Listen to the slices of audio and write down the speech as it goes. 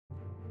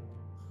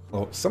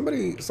Oh,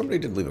 somebody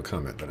did leave a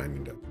comment that I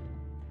need to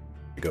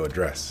go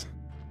address.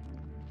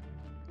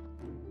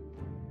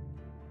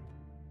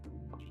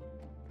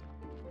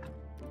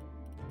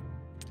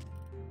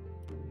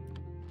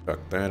 Tuck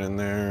that in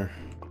there.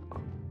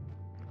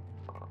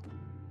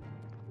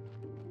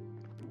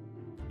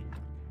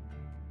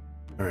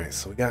 Alright,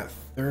 so we got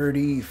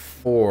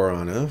 34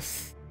 on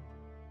us.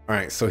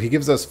 Alright, so he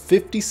gives us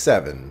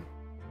 57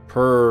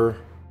 per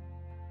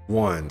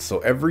one. So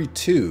every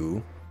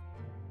two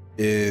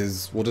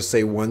is, we'll just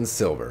say 1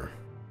 silver.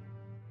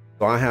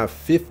 So I have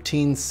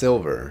 15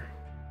 silver.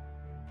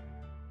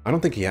 I don't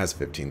think he has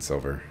 15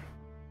 silver.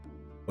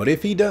 But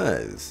if he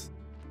does,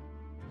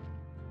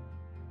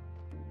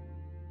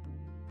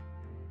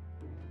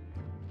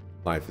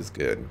 life is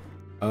good.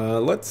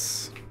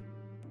 Let's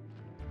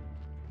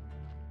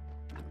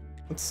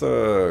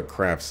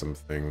craft some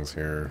things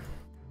here.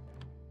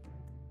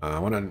 I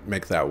want to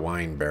make that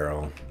wine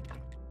barrel.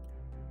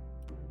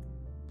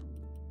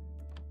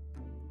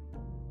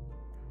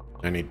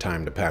 I need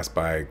time to pass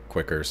by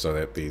quicker so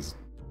that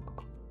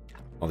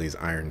all these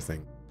iron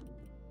things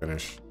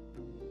finish.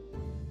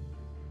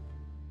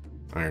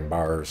 Iron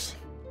bars.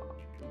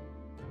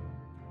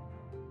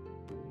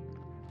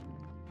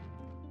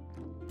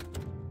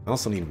 I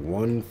also need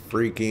one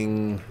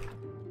freaking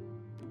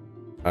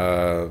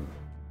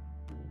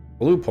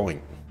blue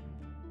point.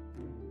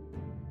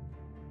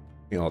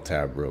 I'll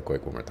tab real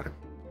quick one more time.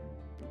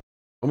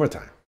 One more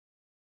time.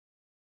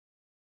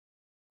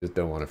 Just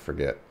don't want to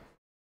forget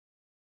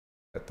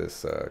that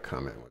this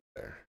comment was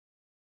there.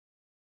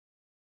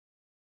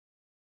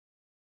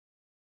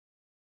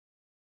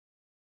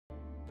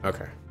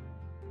 Okay.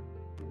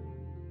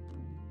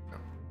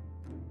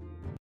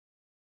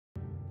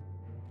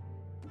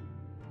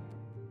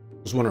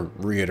 Just want to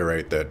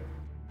reiterate that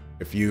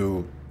if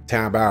you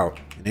tab out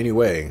in any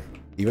way,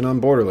 even on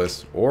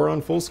borderless or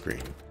on full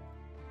screen,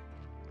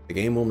 the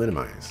game will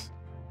minimize.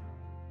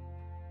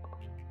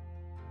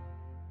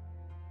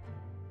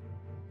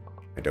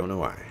 I don't know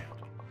why.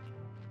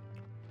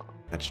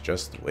 That's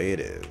just the way it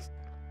is.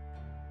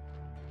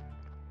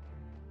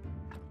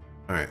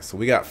 Alright, so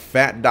we got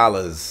fat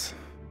dollars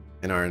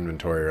in our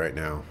inventory right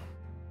now.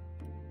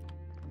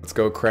 Let's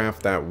go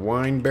craft that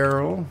wine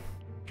barrel.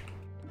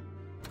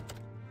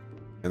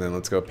 And then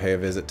let's go pay a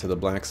visit to the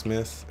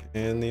blacksmith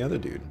and the other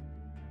dude.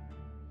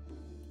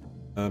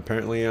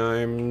 Apparently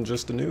I'm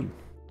just a noob.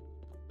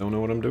 Don't know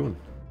what I'm doing.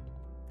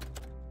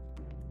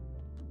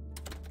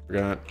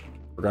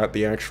 Forgot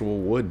the actual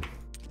wood.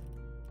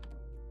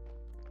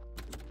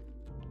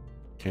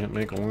 Can't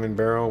make a wine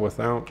barrel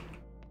without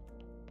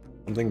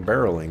something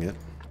barreling it.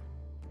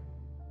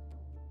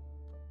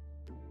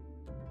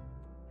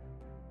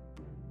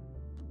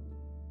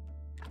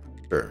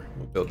 Sure,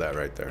 we'll build that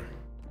right there.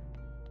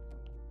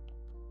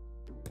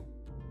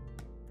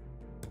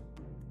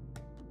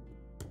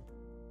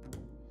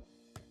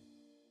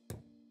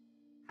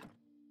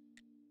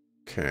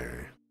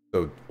 Okay.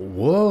 So,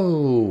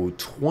 whoa,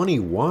 20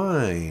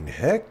 wine.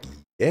 Heck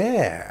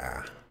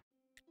yeah.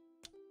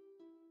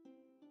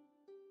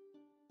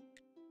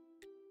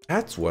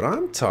 That's what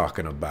I'm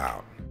talking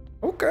about.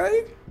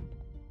 Okay.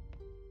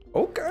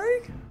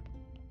 Okay.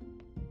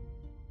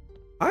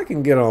 I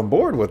can get on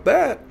board with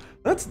that.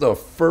 That's the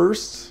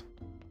first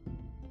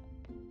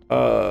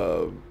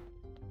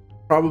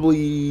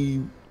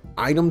probably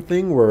item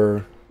thing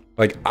where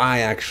like I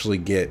actually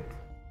get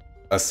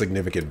a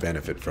significant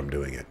benefit from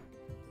doing it.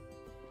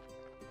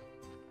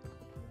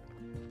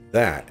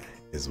 That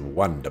is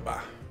wonderful.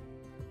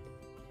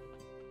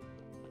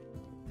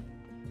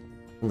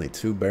 Only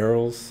 2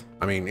 barrels.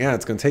 I mean, yeah,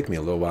 it's gonna take me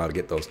a little while to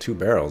get those 2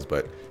 barrels,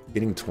 but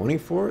getting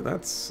 24,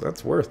 that's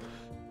worth.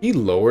 He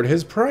lowered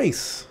his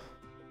price.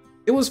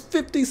 It was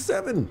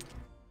 57.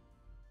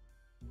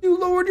 You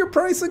lowered your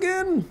price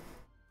again.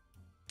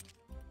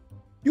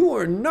 You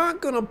are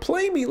not gonna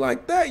play me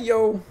like that,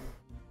 yo.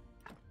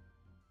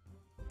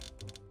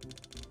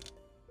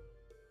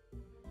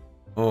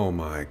 Oh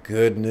my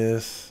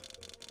goodness.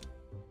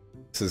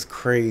 This is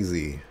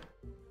crazy.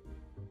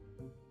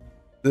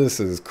 This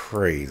is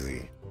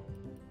crazy.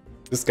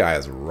 This guy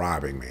is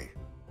robbing me.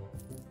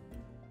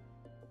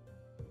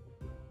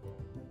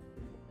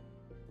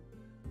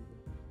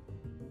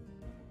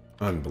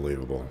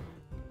 Unbelievable.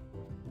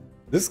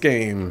 This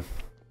game,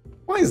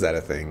 why is that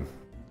a thing?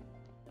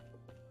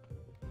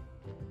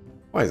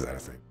 Why is that a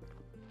thing?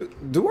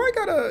 Do I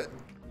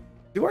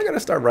gotta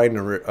start writing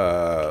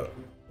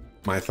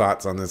my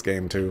thoughts on this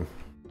game too?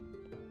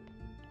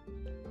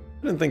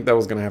 I didn't think that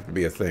was gonna have to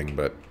be a thing,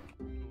 but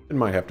it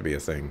might have to be a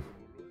thing.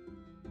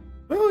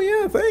 Oh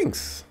yeah,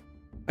 thanks.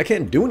 I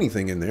can't do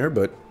anything in there,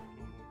 but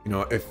you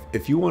know,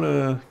 if you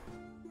wanna,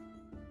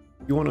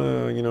 you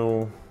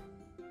know.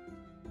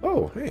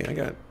 Oh, hey, I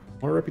got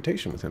more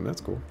reputation with him.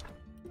 That's cool.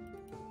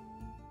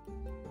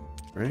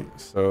 All right,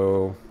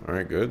 so all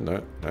right, good.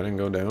 That didn't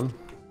go down.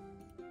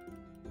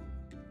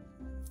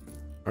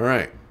 All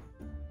right,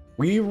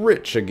 we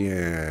rich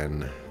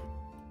again.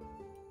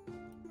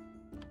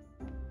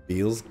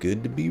 Feels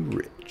good to be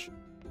rich.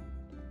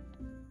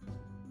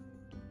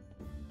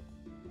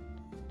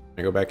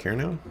 I go back here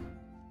now?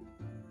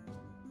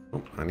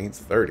 Oh, I need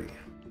 30.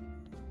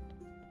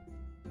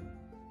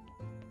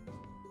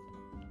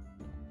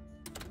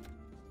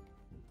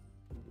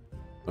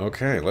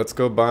 Okay, let's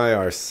go buy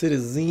our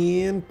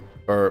citizen,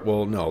 or,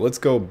 well, no, let's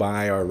go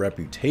buy our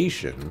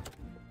reputation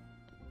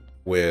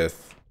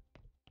with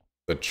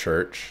the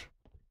church,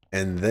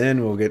 and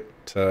then we'll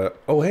get to,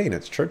 oh, hey, and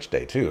it's church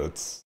day, too.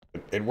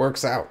 It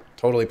works out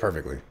totally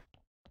perfectly.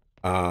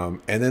 And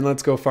then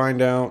let's go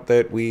find out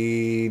that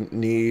we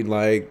need,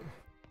 like,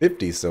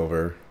 50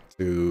 silver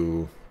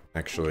to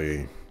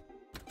actually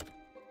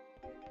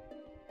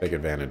take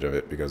advantage of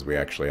it, because we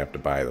actually have to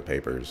buy the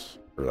papers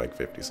for, like,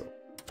 50 silver.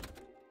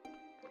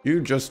 You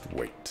just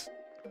wait.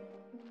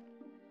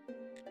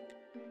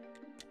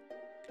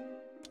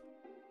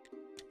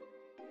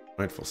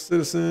 Rightful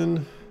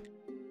citizen.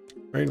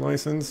 Trade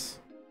license.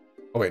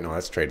 Oh wait, no,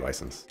 that's trade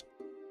license.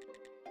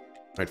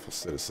 Rightful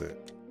citizen.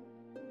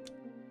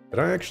 Did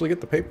I actually get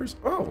the papers?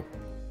 Oh.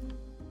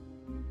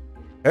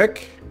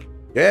 Heck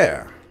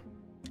yeah.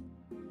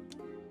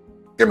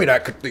 Give me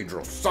that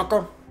cathedral,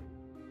 sucker.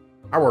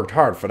 I worked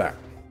hard for that.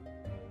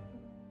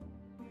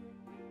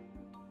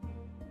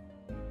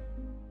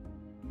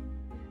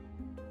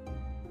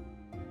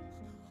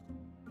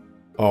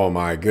 Oh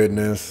my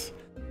goodness.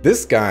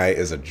 This guy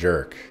is a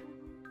jerk.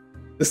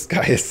 This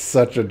guy is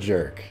such a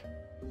jerk.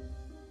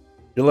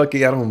 You're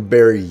lucky I don't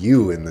bury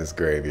you in this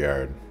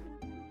graveyard.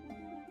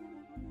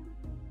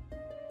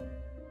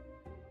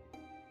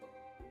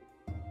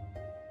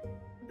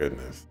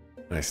 Goodness.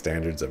 My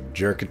standards of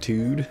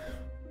jerkitude.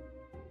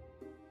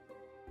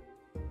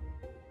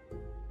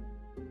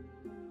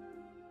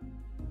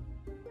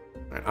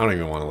 I don't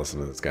even want to listen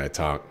to this guy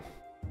talk.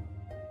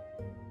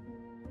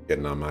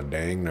 Getting on my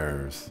dang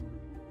nerves.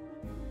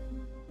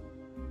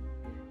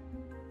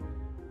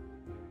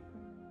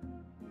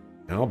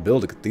 I'll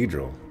build a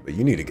cathedral, but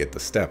you need to get the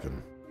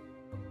stepping.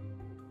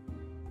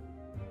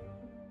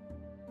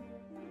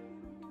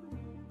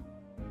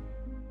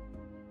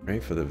 Pray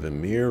for the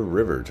Vermeer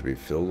River to be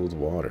filled with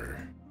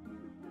water.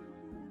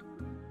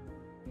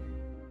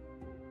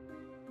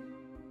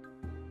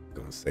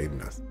 Gonna save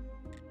nothing.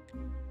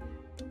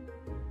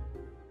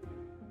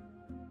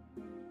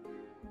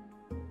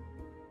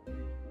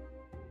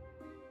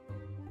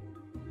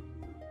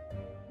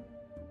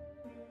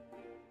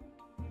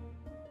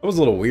 It was a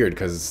little weird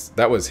because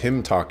that was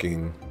him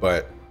talking,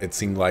 but it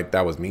seemed like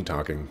that was me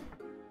talking.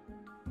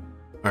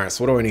 Alright,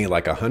 so what do I need?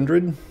 Like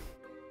 100?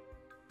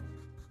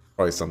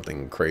 Probably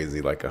something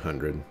crazy like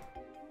 100.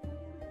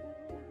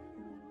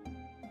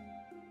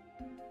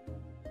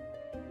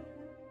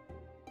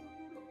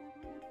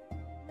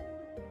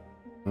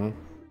 Hmm?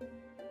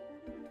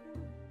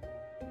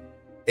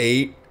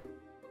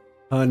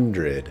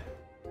 800.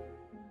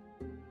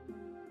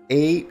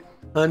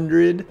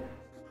 800?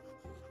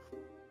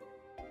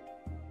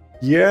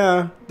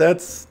 Yeah,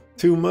 that's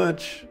too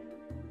much.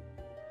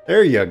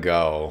 There you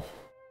go.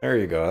 There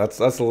you go. That's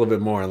a little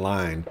bit more in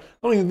line. I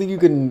don't even think you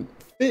can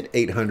fit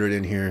 800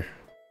 in here.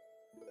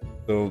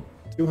 So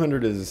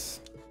 200 is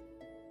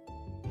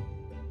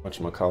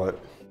whatchamacallit.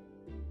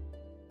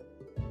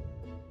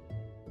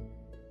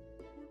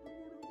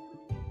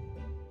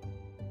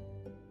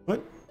 What?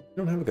 You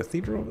don't have a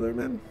cathedral over there,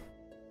 man?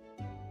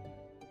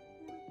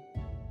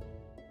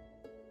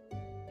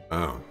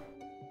 Oh.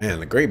 Man,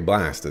 the Great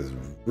Blast has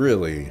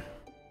really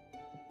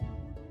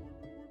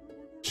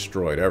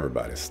destroyed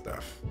everybody's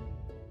stuff.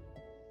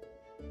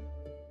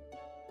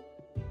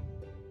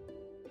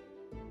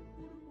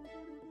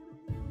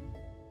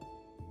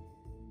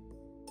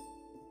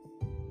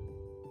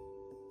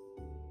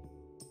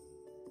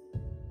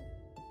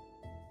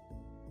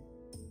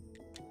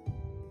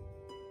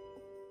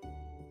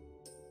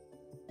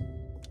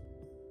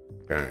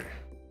 Okay.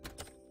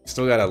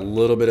 Still got a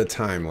little bit of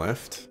time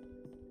left.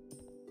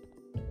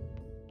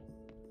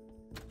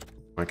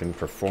 I can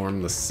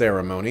perform the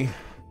ceremony.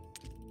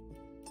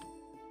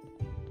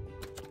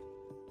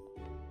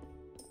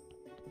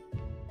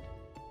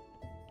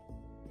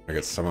 I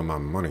get some of my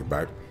money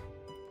back.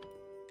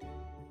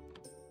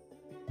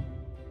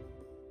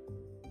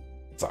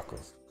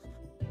 Tacos.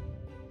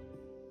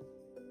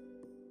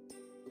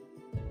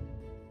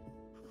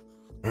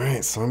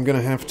 Alright, so I'm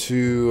gonna have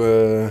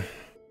to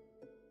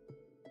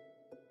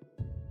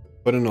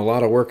put in a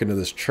lot of work into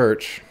this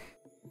church.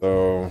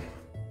 So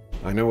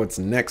I know what's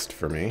next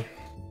for me.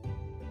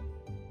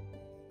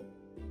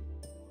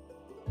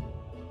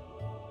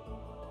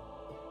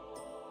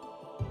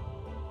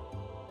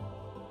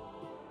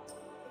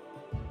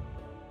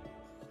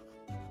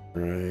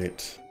 Right.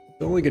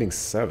 Still only getting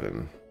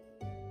 7.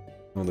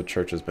 Oh, the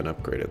church has been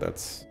upgraded.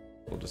 That's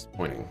a little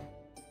disappointing.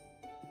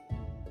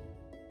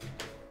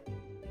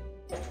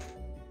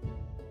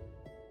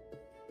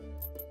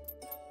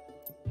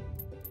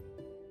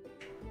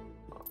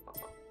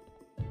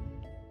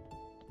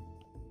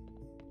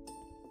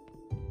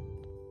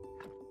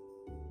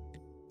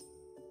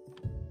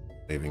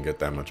 Didn't even get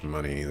that much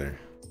money either.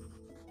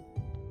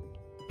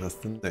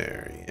 Nothing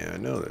there. Yeah, I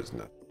know there's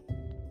nothing.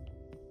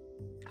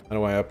 How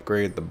do I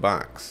upgrade the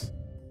box?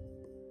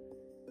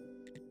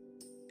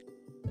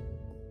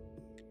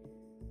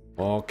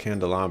 Wall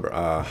candelabra.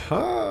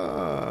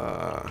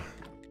 Aha!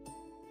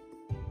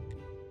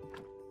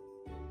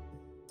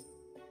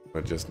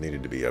 It just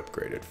needed to be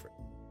upgraded for.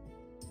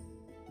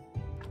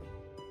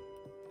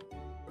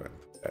 Go ahead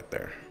and put that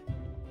there.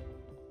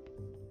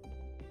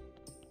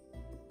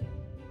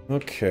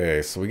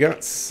 Okay, so we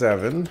got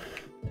 7.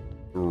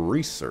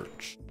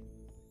 Research.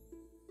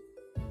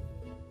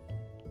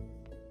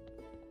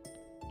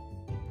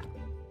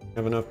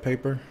 Have enough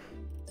paper?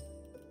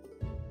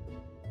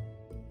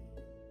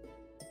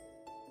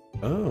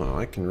 Oh,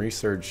 I can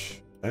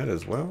research that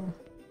as well.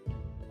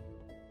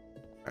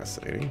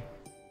 Fascinating.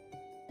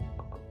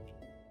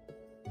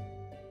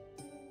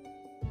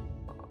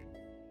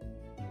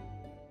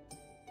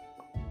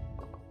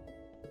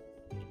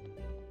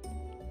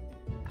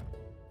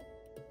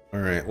 All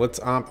right, let's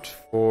opt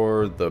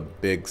for the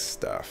big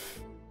stuff.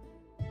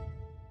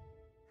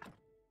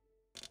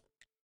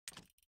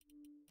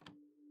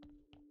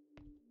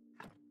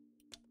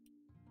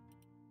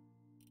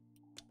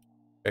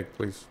 Egg,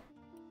 please.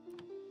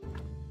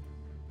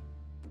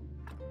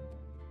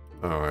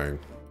 Oh,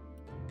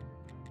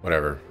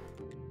 whatever.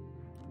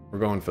 We're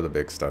going for the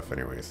big stuff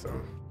anyway, so.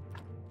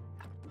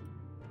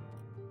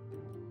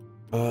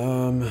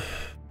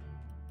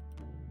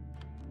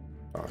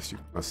 Cost you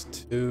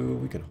 +2.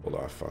 We can hold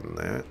off on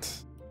that.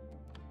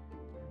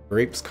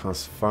 Grapes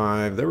cost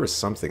 5. There was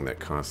something that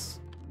costs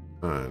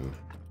 10.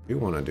 We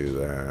want to do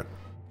that.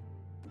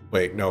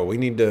 Wait, no, we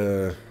need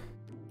to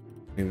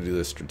do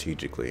this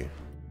strategically.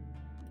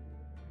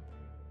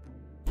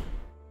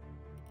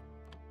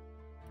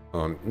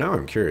 Now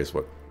I'm curious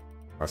what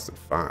costed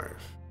 5.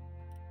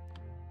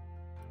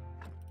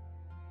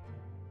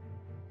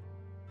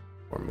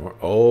 Or more.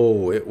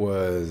 Oh, it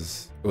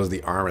was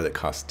the armor that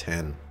cost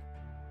 10.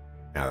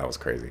 Yeah, that was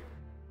crazy.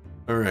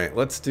 All right,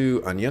 let's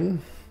do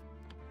onion.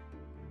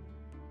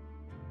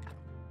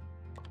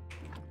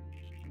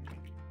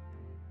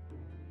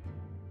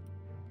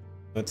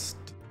 Let's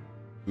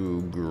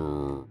do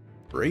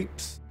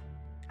grapes.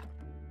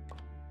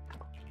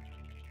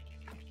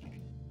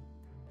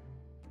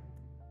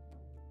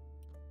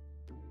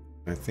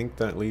 I think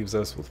that leaves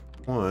us with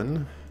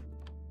 1.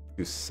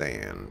 Do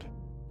sand.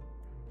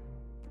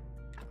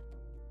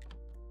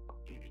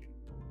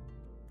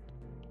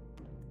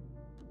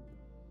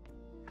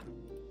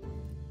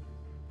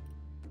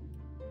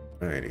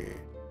 Alrighty.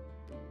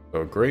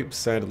 So grapes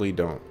sadly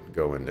don't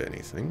go into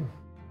anything.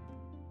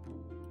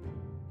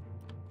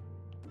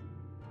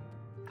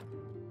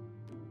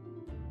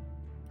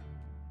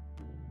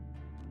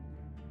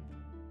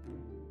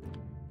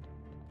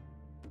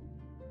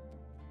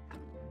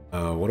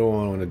 What do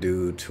I want to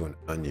do to an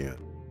onion?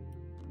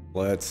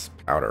 Let's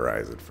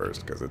powderize it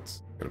first because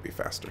it's going to be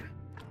faster.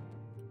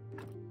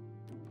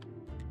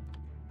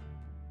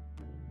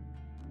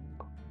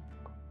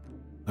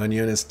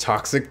 Onion is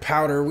toxic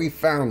powder. We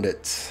found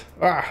it.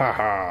 Ah ha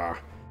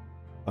ha.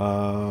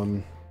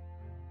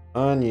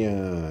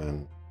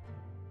 Onion.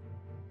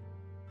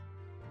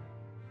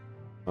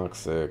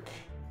 Toxic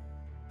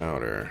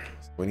powder.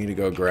 So we need to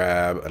go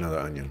grab another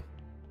onion.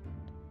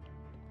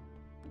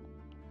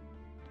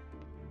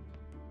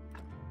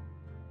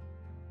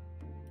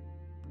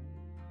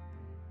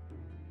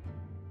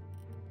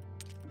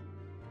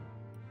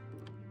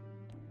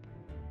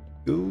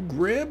 Go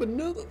grab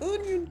another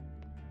onion.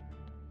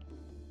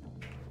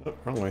 Oh,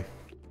 wrong way.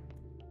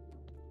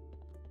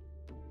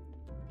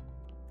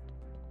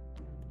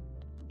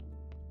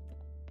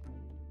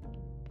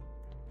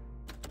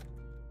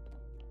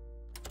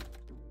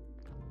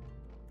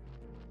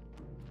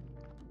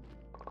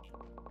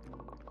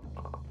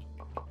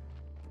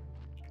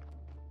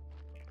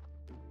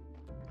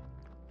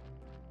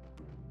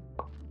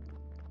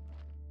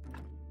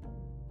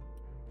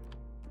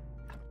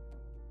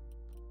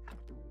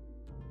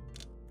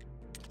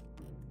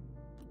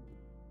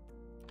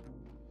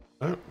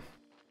 Oh.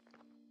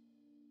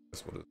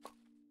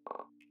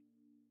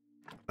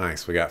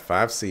 Nice, we got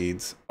 5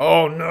 seeds.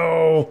 Oh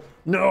no!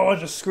 No, I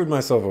just screwed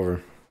myself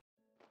over.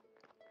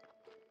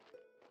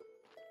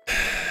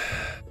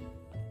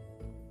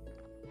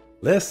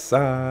 Let's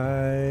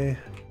sigh.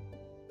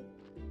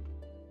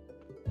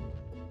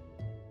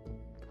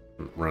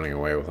 I'm running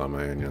away with all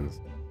my onions.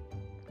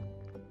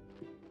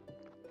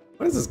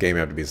 Why does this game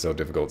have to be so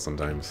difficult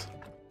sometimes?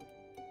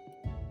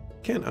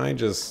 Can't I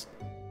just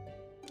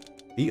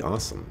be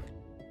awesome?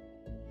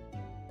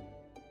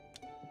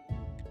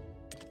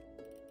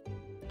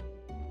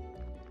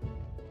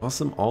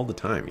 Awesome all the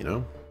time, you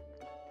know?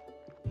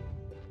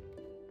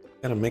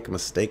 Gotta make a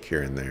mistake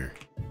here and there.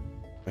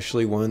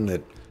 Especially one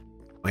that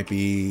might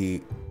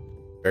be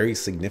very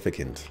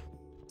significant.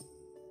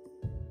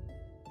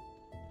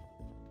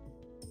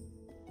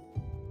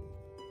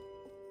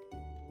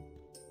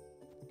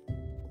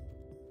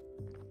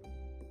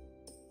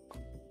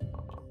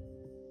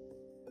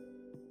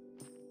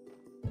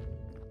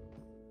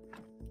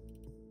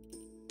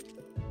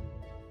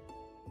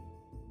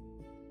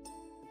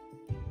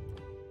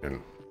 And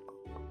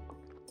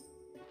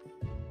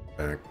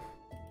back.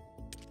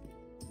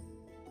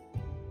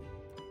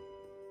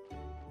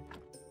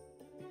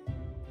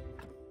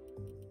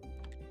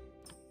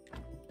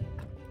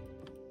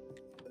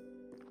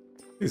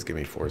 Please give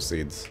me 4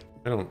 seeds.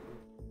 I don't...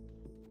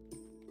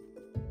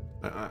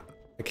 I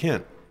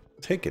can't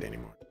take it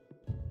anymore.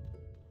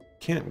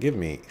 Can't give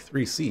me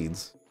 3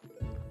 seeds.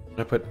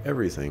 I put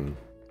everything...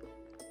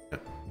 Yeah.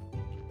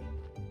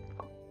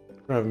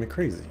 Driving me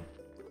crazy.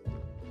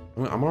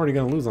 I'm already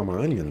gonna lose all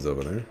my onions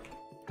over there.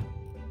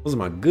 Those are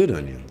my good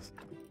onions.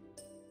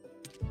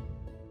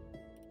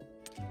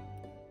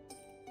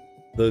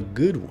 The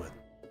good one.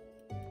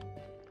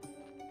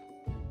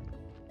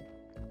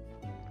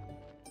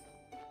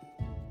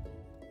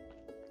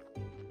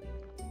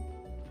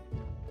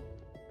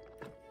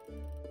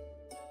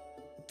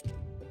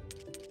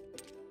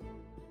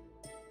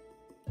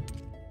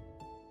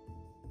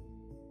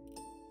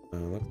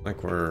 Looks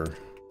like we're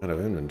out of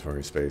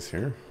inventory space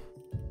here.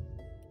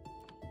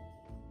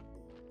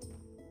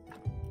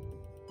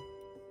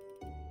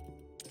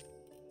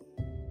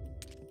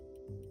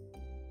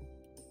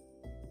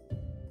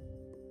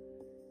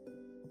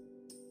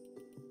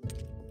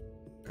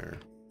 There.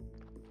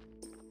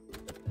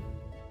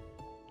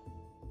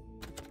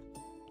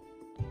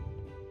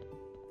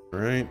 All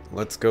right,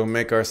 let's go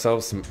make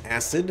ourselves some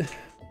acid.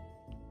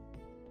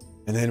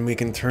 And then we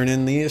can turn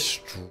in the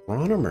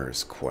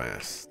astronomer's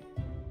quest.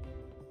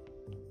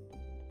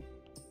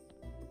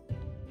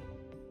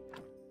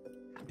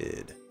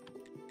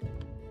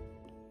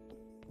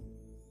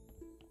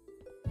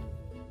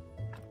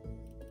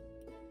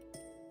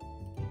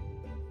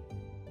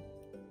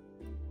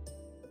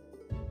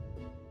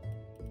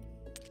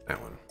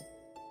 That one.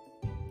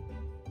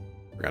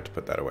 Forgot to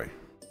put that away.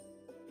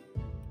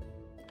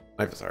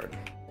 Life is hard.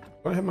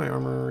 Do I have my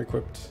armor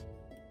equipped?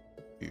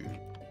 Dude.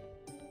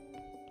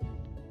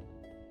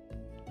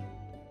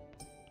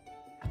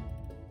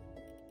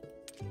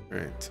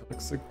 Alright,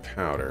 looks like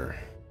powder.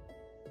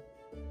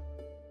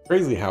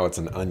 Crazy how it's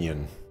an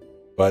onion,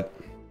 but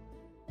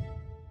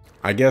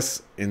I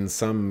guess in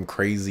some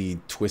crazy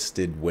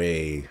twisted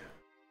way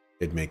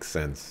it makes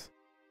sense.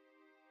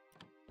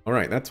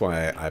 Alright, that's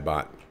why I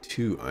bought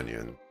 2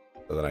 onions,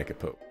 so that I could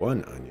put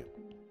 1 onion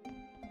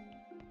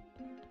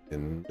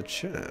in the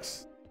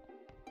chest.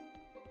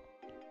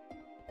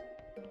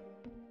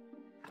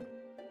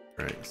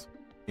 Alright, so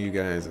you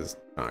guys is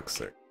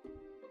toxic.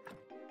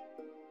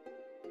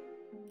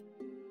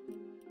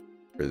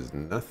 There's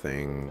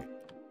nothing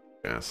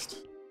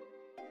chest.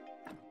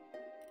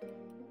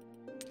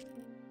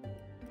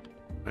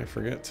 I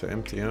forget to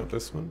empty out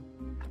this one.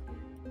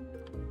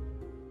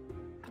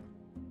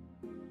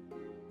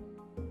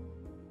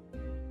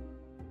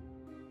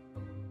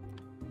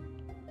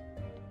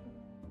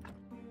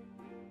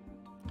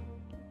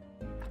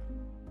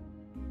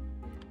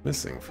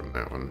 Missing from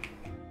that one.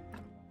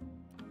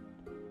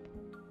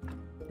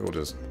 We'll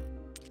just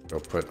go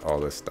put all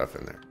this stuff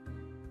in there.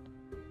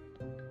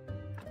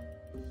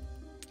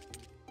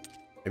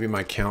 Maybe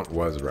my count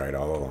was right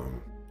all along.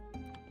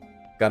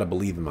 Gotta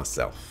believe in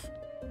myself.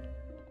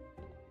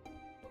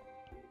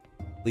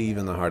 Believe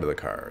in the heart of the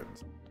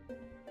cards.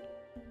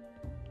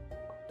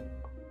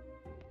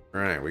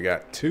 Alright, we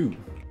got 2.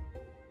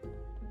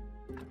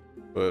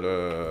 Put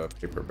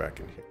paper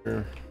back in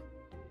here.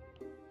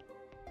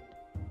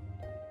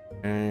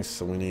 Okay,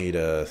 so we need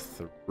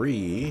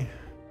 3.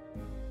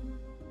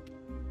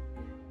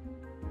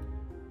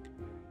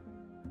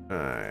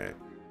 Alright.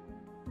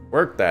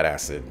 Work that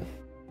acid.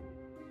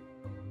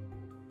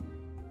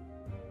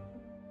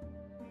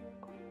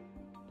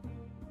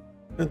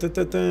 Okay.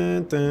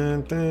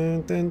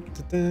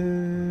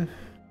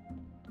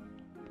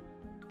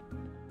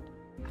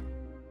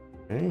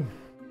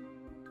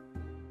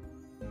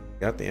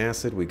 Got the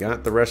acid, we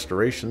got the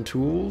restoration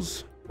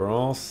tools. We're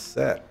all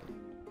set.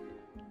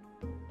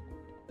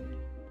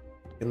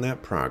 In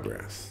that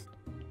progress.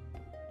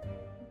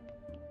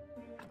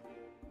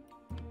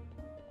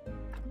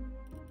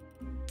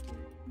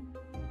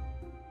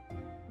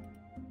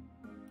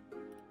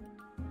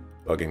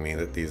 Bugging me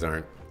that these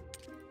aren't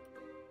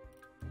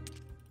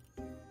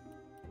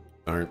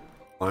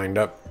lined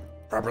up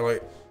properly.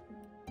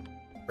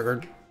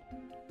 Triggered.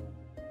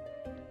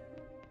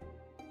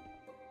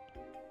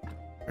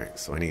 Alright,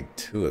 so I need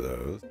 2 of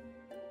those.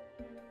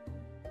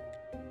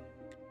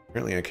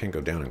 Apparently I can't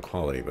go down in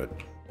quality, but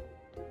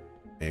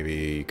maybe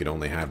you could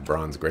only have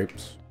bronze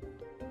grapes.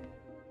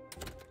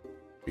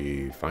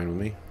 Be fine with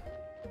me.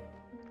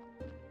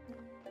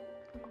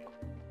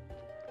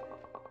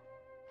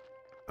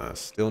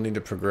 Still need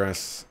to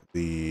progress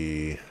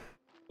the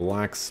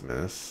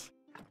blacksmith.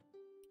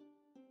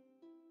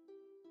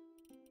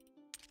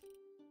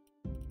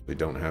 We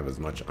don't have as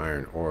much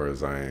iron ore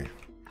as I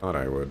thought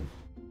I would.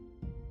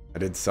 I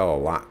did sell a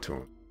lot to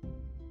him.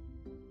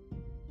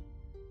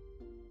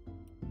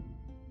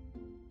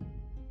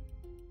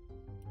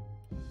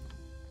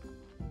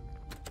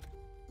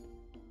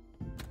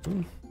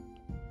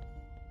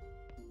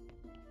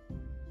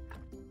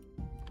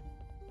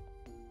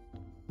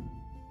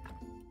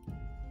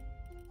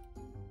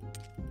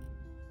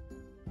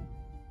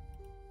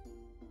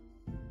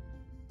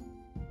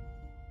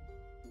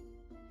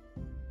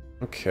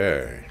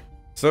 Okay,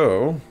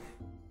 so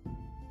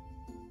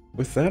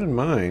with that in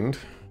mind,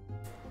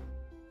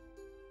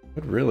 what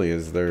What really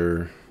is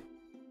there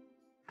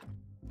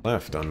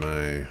left on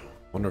my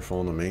wonderful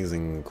and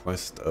amazing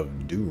quest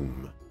of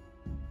doom?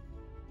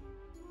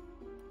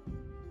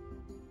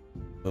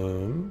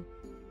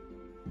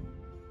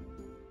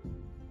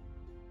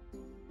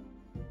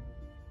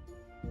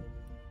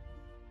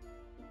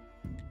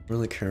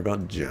 Really care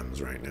about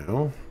gems right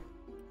now.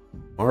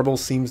 Marble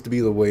seems to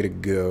be the way to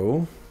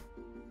go.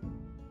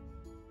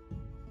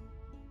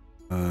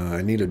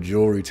 I need a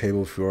jewelry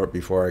table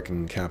before I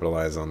can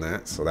capitalize on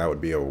that, so that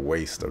would be a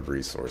waste of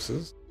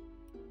resources.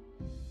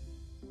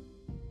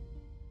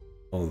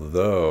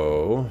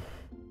 Although,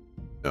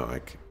 no,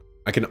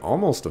 I can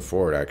almost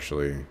afford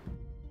actually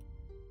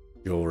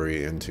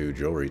jewelry into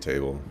jewelry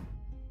table.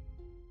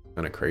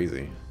 Kind of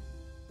crazy.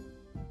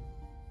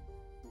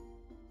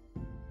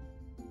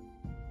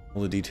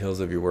 All the details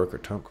of your work are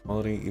top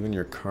quality, even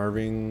your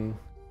carving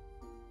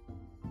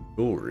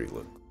jewelry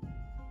look.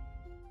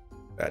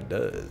 That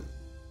does.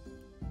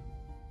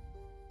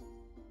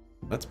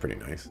 That's pretty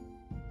nice.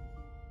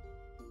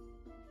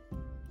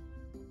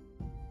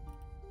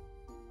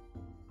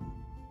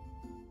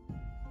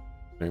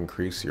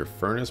 Increase your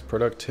furnace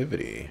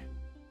productivity.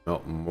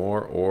 Melt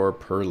more ore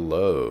per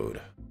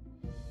load.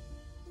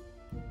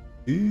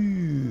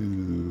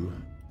 Ooh.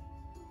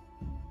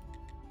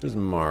 There's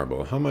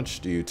marble. How much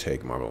do you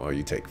take marble? Oh,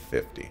 you take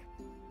 50.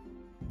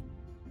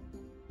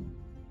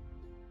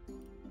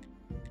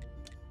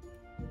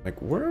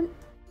 Like, where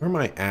am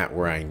I at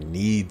where I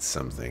need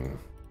something?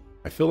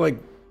 I feel like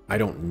I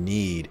don't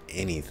need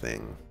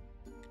anything.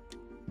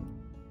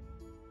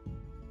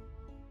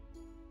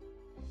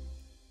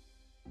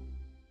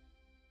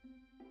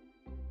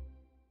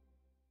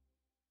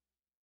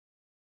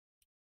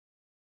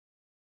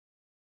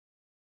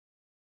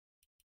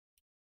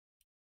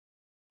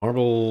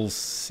 Marble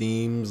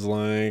seems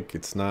like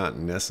it's not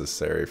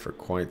necessary for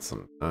quite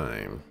some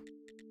time.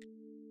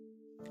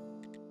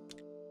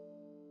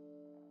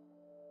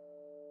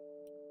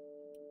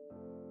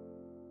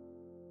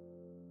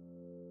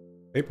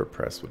 Paper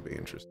press would be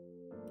interesting.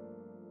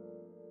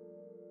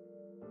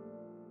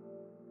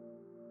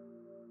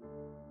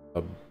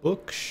 A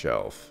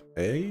bookshelf,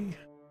 eh?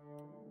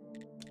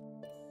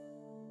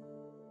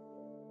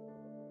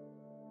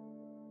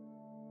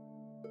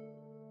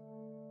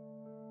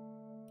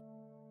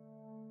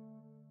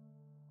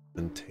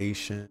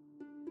 Plantation.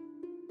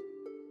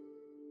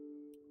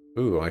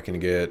 Ooh, I can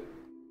get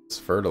this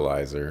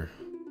fertilizer.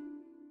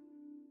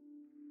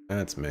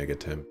 That's mega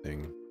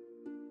tempting.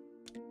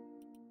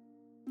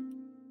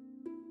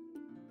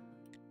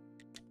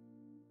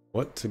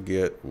 What to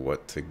get,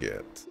 what to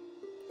get.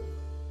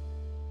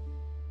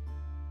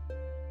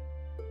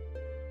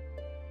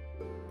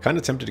 Kind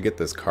of tempted to get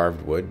this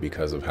carved wood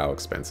because of how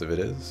expensive it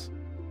is.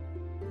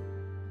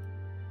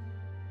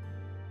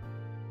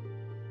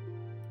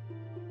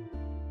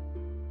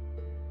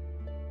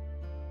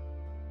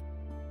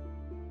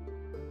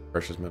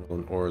 Precious metal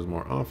and ores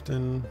more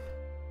often.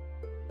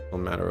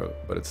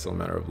 But it's still a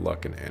matter of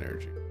luck and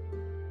energy.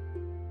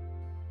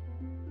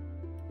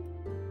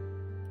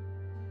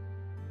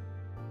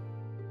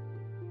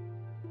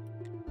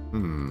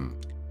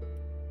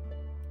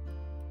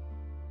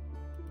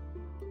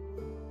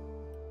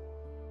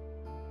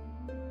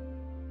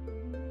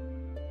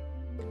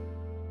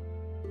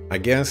 I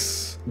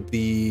guess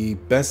the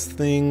best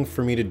thing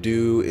for me to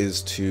do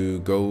is to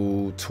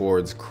go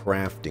towards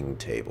crafting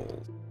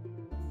tables.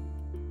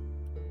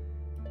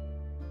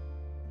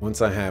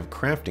 Once I have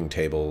crafting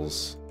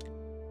tables,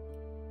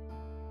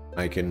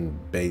 I can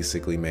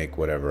basically make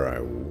whatever I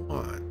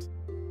want.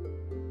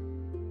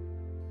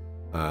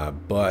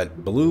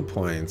 But blue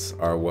points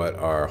are what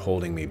are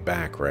holding me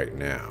back right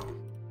now.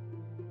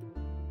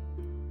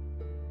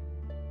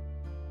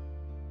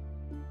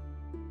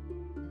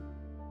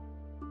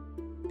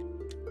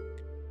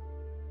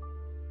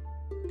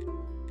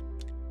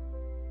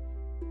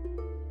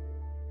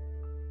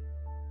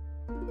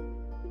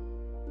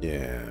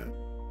 Yeah.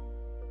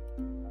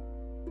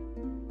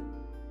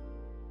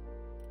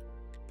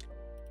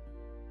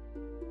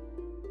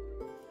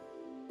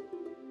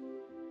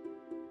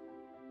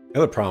 The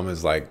other problem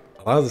is, like,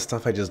 a lot of the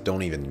stuff I just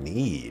don't even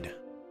need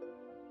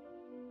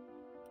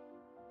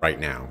right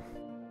now.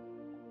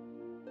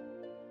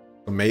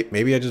 So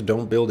maybe I just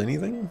don't build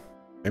anything?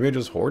 Maybe I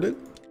just hoard it?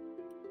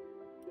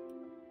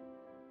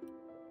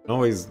 I can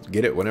always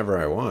get it whenever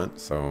I want,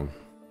 so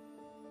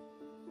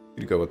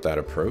you go with that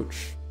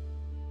approach.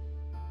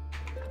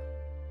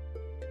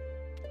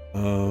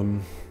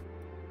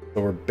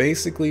 So we're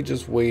basically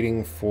just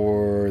waiting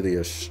for the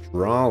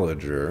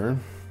astrologer.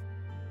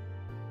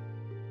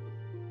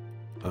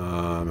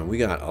 And we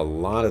got a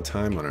lot of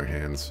time on our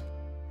hands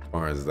as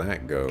far as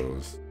that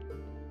goes.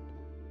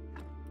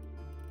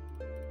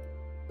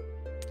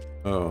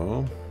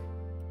 Oh.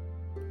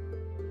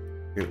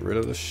 Get rid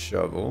of the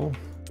shovel.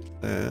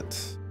 That.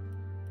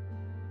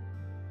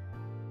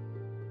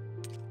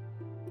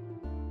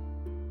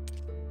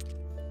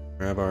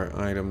 Grab our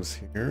items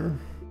here.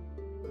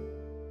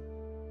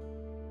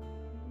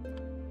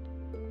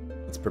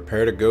 Let's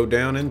prepare to go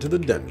down into the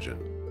dungeon.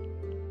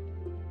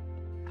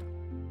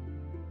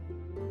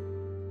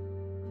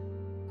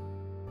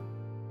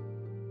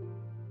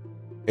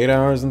 8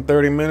 hours and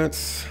 30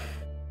 minutes.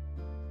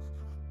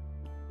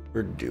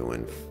 We're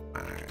doing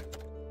fine.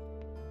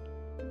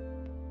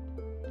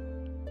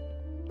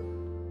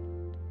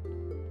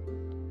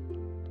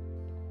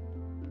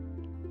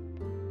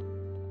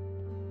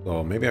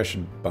 Oh, maybe I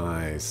should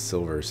buy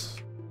silvers.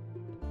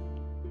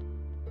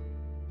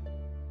 How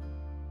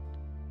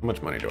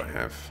much money do I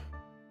have?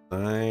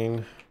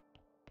 9.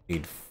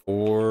 Need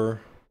 4.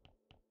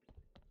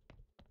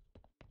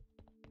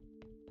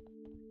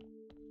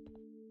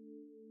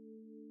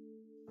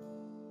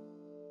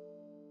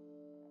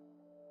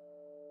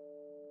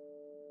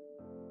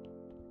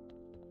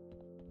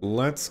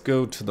 Let's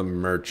go to the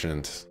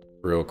merchant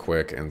real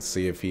quick and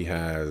see if he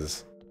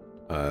has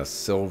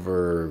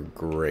silver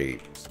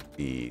grape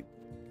seed.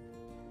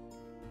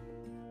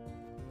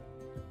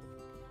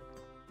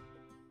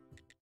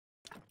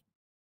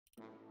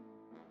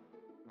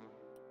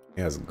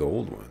 He has a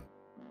gold one.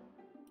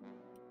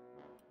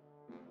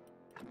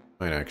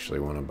 Might actually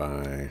want to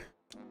buy.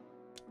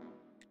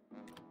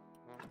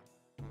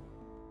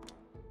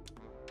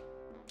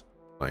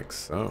 Like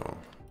so.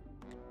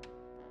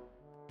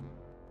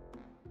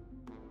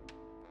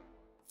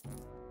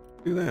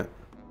 Do that.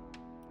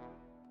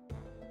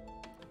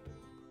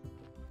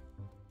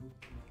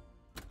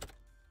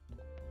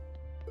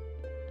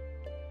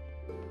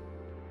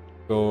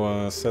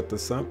 Go set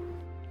this up.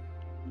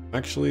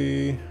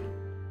 Actually,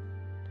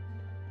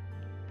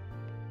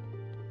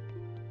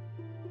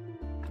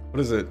 what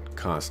does it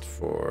cost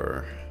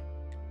for?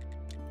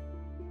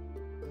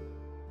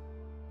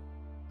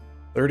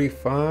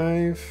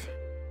 35?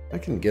 I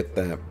can get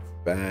that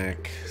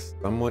back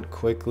somewhat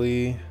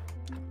quickly.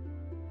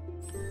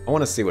 I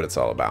want to see what it's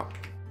all about.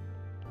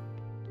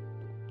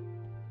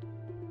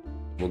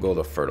 We'll go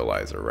the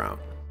fertilizer route.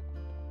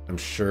 I'm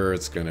sure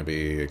it's going to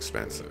be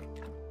expensive.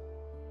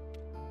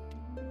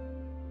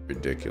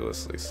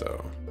 Ridiculously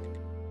so.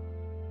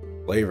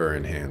 Flavor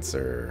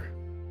enhancer.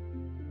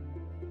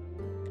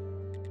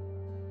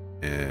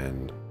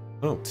 And,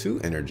 oh, 2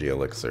 energy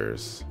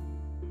elixirs.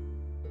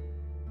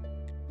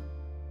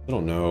 I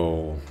don't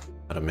know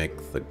how to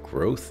make the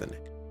growth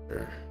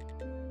enhancer.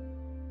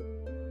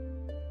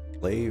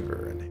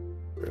 Flavor enhancer,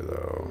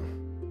 though.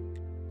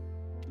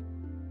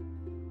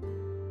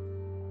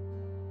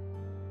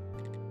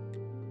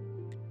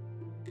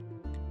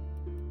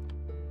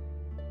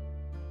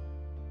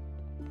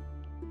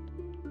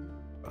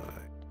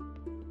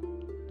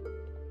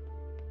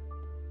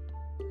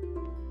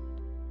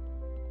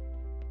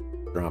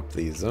 Drop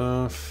these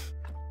off.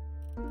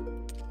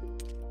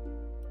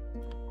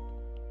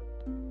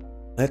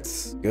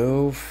 Let's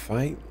go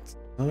fight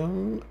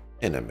some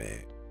enemy.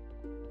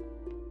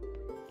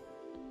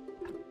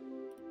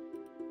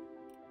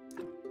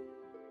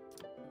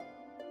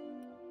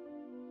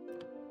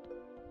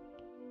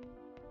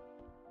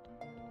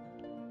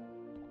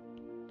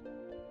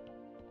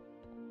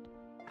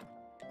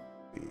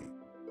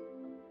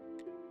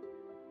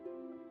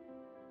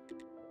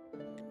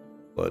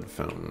 Blood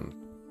fountain.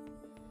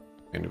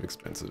 Kind of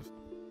expensive.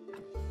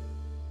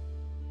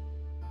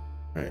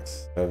 Alright,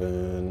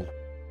 7.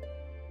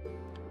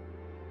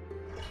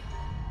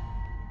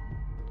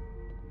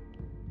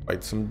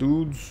 Fight some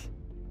dudes.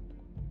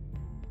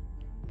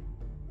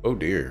 Oh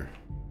dear.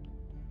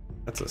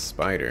 That's a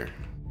spider.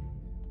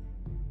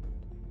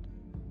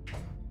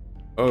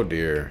 Oh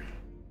dear.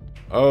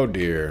 Oh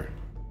dear.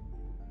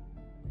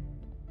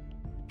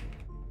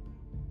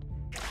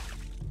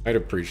 I'd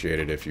appreciate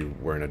it if you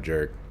weren't a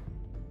jerk.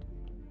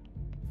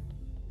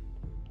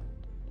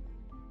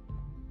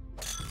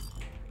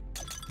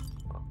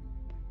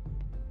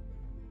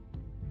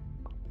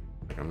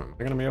 Am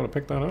I gonna be able to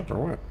pick that up or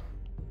what?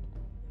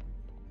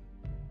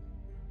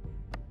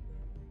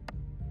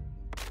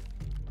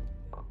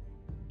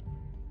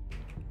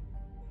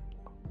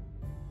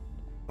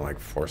 I'll like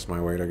force my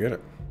way to get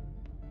it.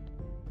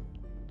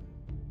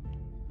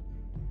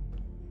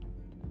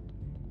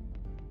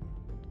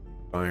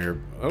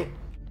 Fire. Oh.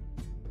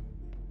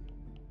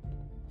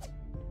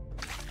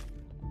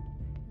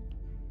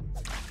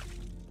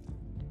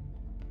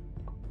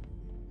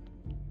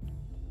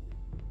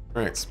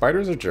 Alright,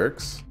 spiders are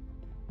jerks.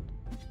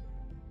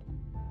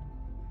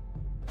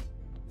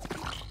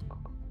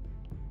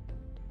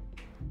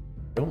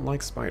 Don't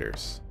like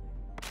spiders.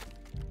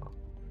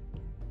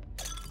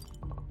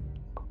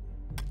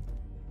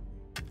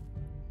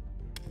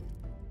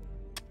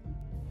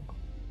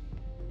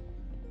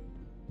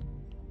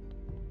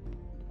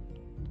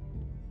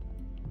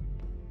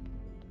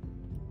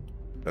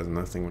 Does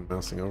nothing when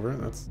mousing over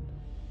it. That's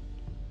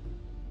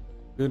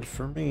good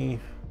for me.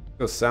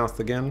 Go south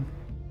again.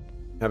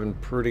 Having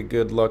pretty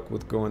good luck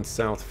with going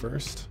south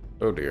first.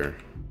 Oh dear.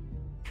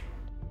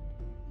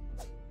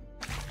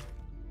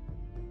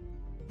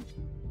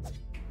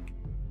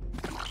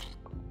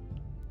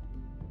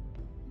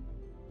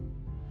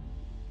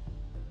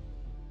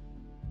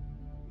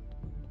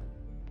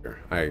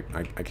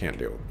 I can't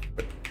deal with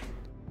it.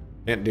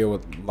 Can't deal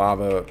with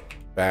lava,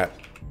 bat,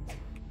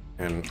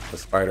 and a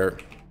spider.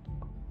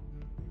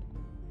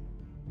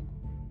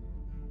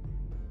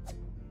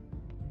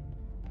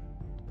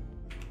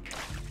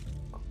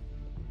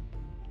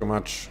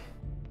 much.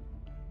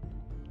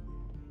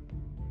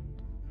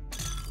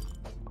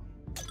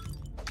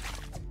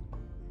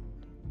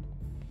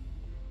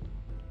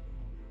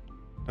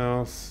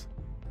 Else.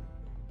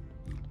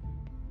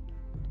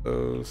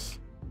 Those.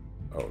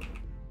 Oh,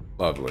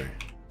 lovely.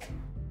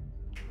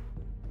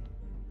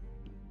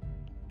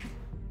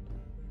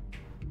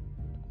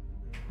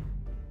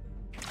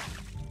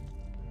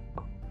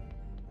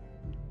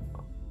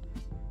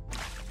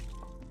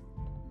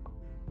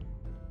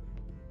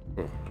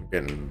 Oh, I'm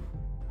getting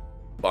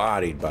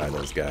bodied by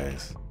those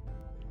guys.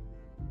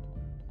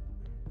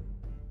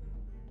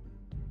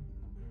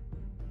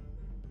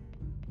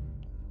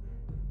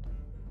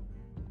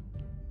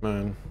 Come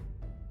on.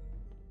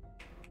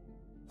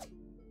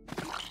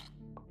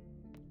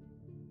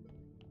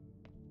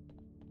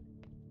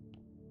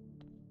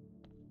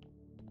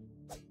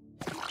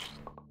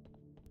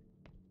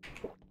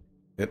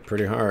 Hit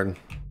pretty hard.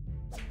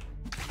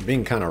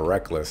 Being kind of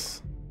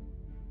reckless.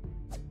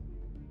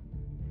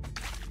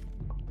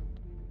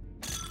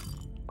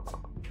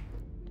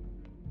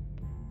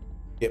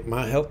 Get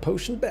my health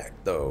potion back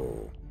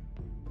though.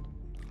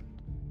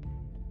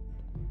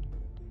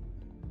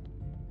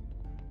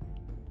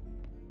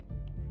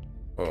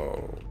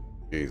 Oh,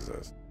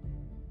 Jesus.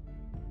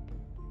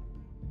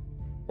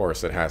 Of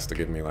course it has to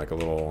give me like a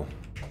little...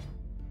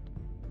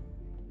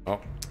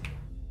 Oh.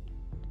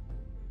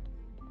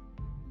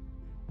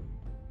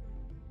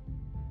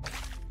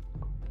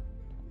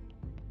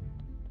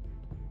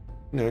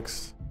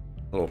 Next,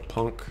 little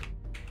punk.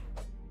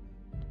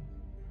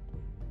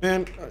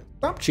 Man,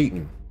 stop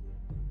cheating.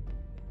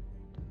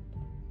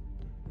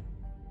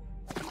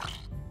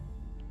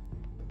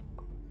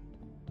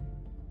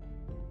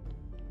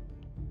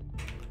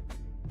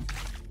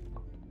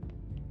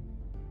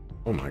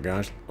 Oh my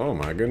gosh. Oh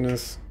my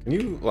goodness. Can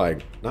you,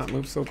 like, not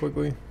move so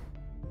quickly?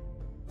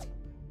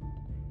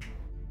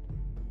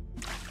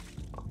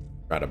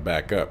 Try to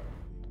back up.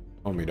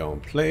 Homie,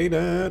 don't play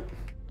that.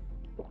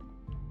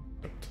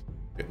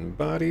 Getting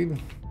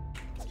bodied.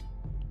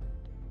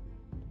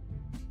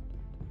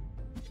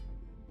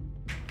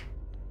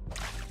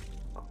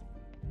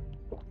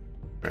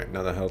 Alright,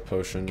 another health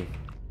potion.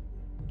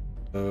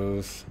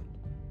 Those.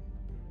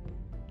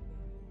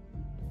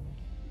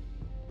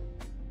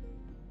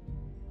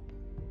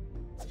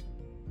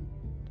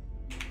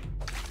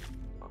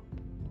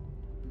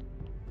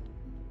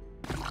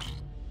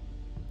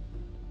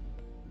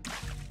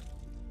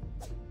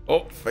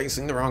 Oh,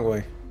 facing the wrong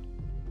way.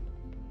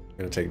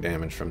 Gonna take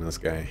damage from this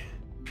guy.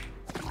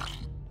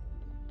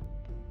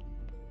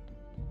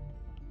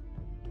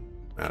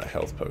 Out of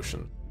health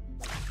potion.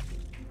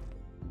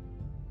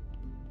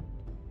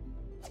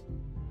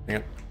 Hang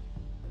on.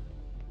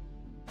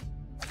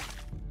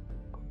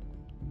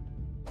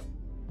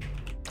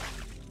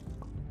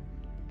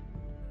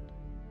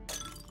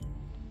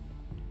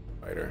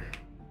 Spider.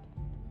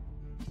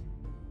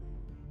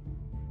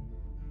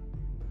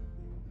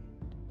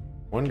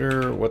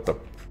 Wonder what the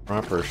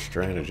proper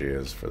strategy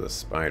is for the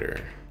spider.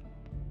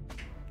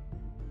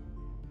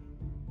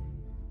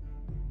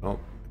 Well,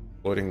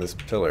 exploiting this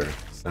pillar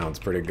sounds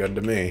pretty good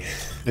to me.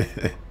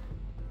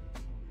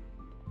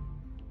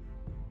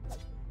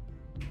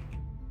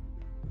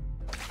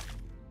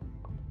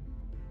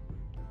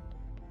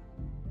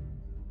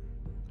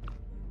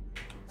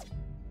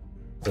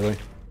 Really?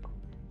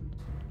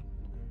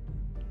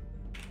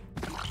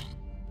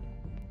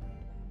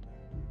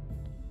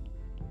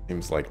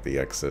 Seems like the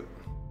exit.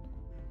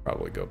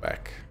 Probably go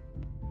back.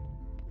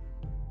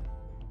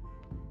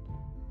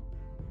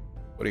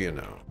 What do you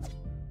know?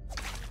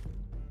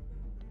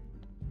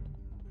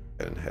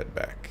 And head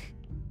back.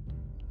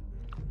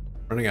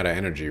 Running out of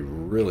energy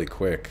really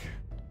quick.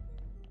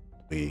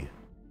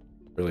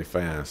 Really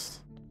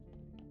fast.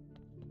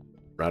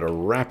 We're at a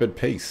rapid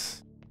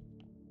pace.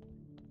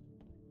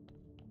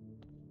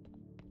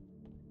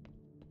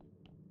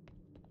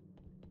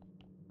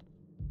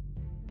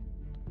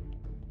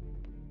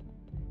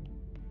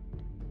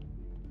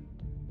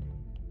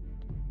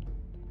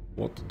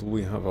 What do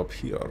we have up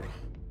here? Of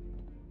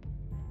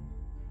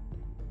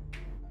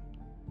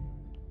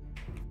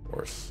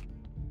course.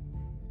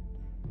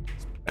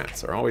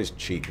 Bats are always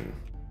cheating.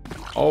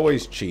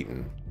 Always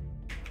cheating.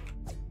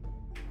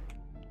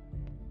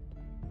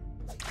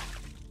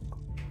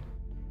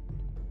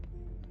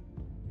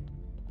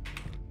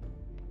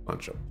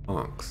 Bunch of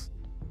punks.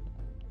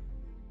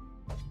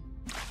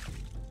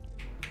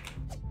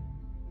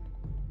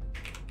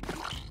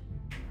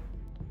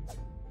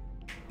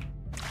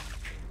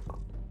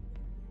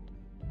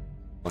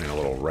 Playing a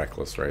little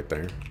reckless right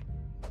there.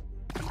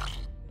 I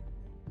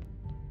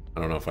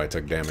don't know if I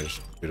took damage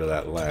due to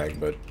that lag,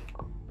 but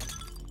if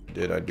I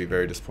did, I'd be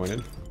very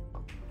disappointed.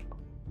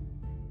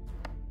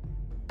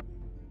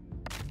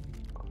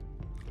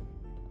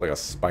 Like a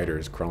spider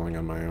is crawling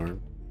on my arm.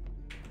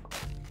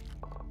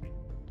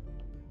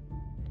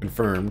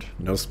 Confirmed,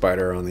 no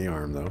spider on the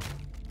arm though.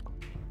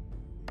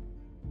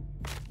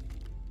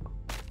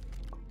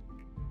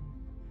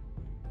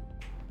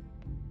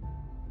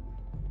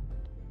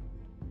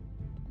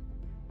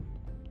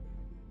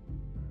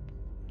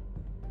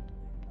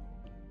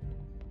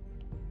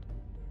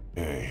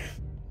 Okay,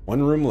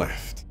 one room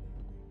left.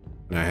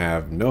 And I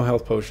have no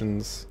health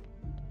potions.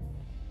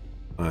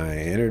 My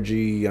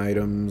energy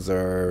items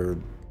are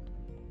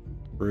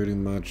pretty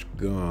much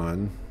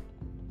gone.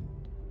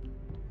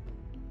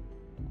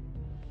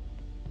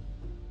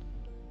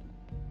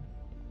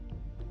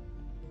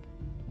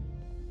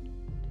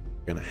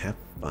 Gonna have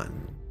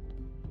fun.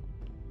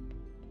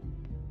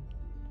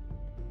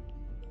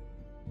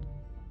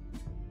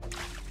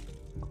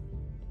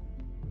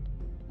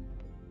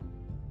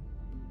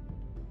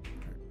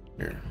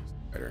 Here,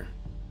 spider.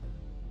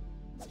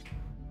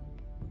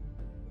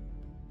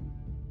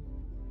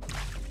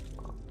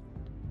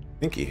 I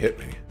think he hit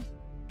me.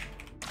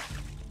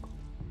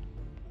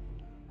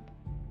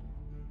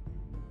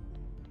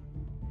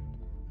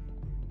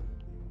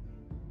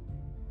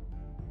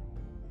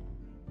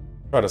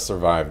 Try to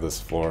survive this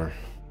floor.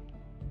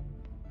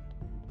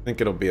 I think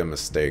it'll be a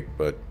mistake,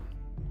 but...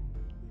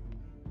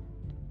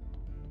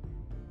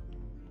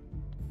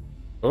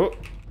 Oh!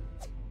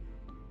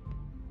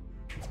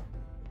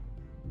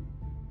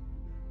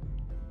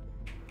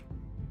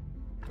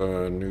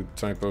 A new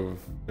type of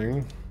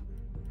thing.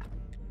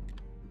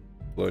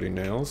 Bloody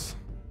nails.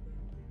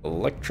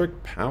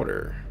 Electric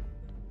powder.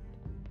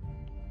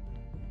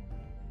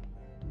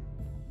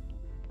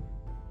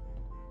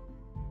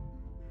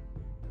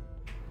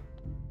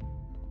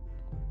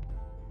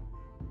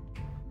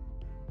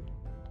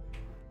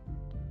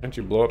 Can't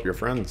you blow up your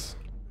friends?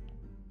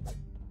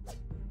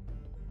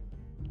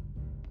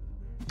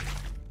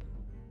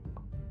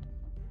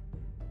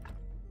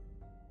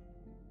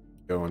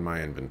 Go in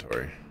my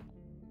inventory.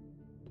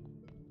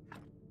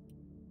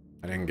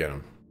 I didn't get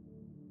him.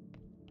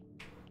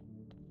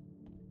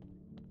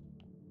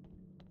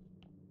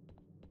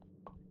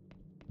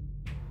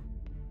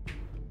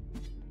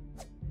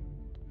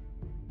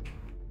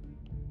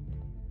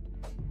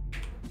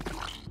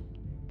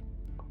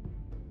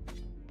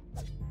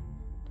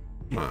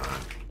 Come on.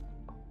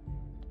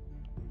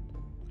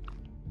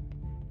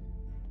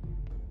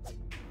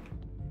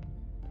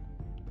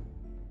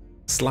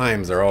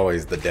 Slimes are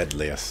always the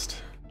deadliest.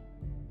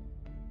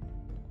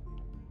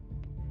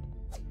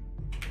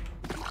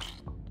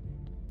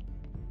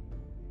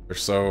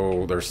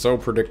 They're so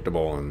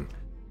predictable, and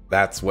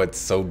that's what's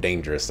so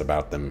dangerous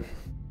about them.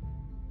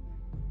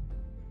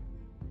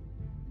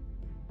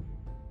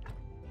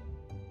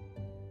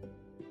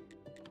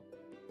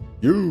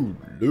 You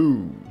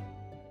lose.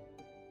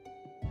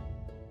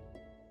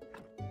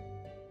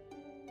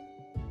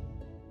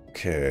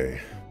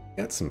 Okay,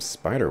 got some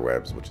spider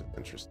webs, which is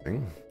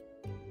interesting.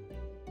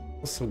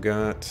 Also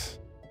got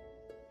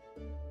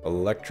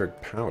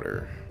electric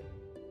powder.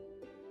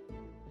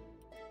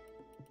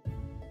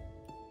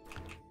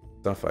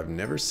 Stuff I've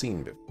never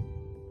seen before.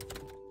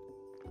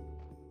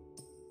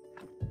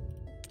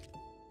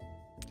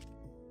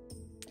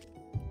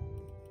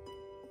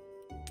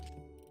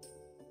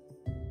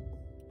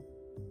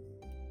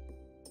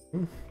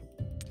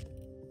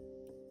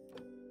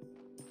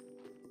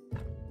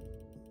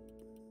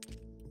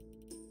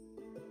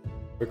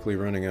 Quickly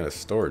running out of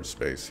storage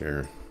space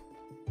here.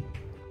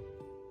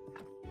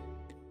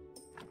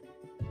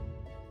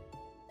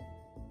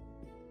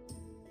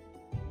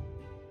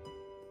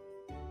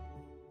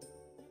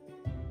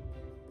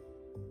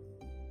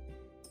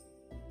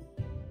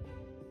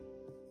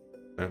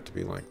 Have to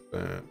be like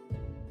that.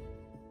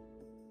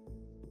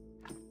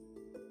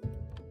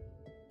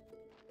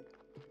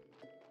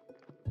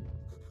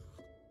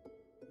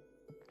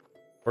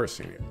 Of course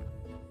you need it.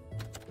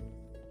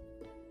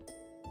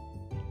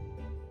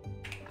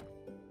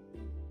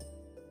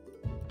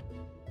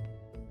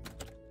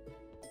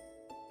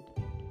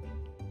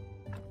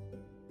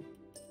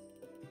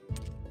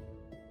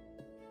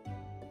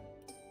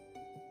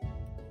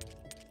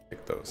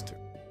 Take those two.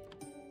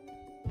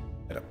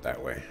 Head up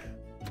that way.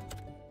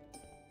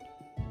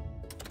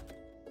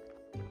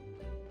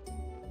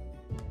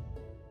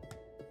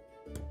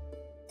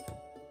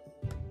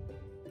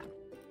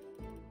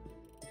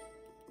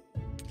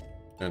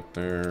 That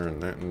there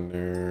and that in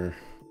there.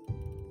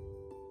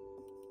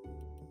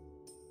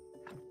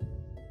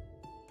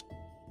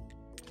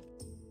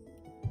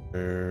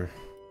 There.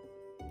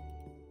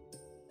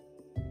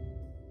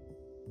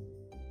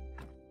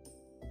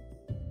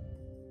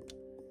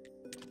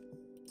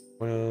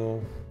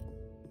 Well,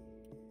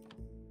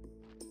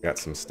 got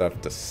some stuff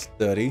to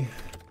study.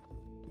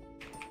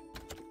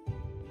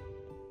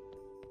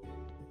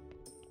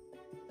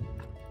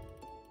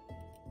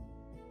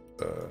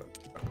 Tuck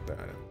that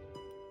in.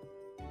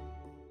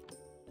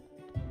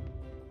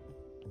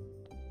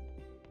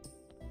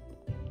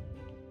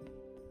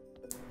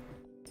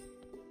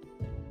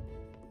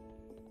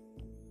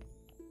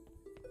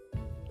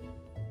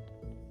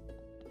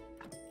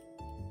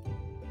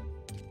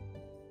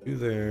 You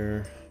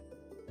there.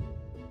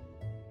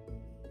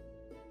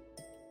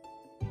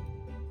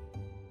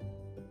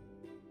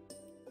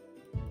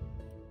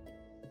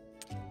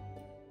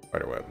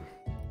 Spider web.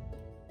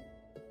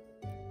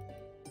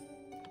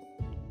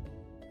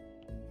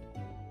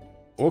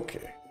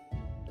 Okay.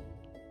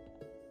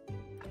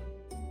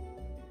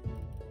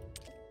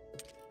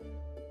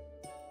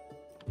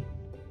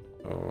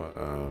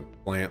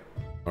 Plant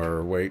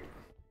or wait.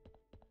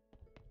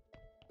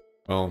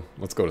 Well,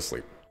 let's go to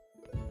sleep.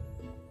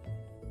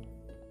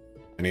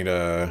 I need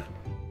to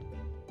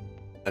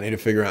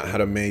figure out how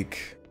to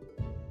make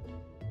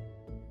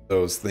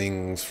those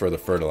things for the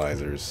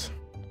fertilizers.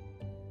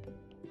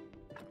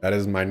 That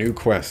is my new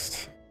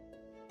quest.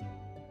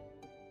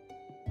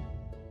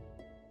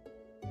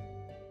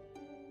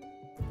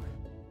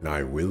 And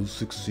I will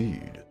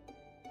succeed.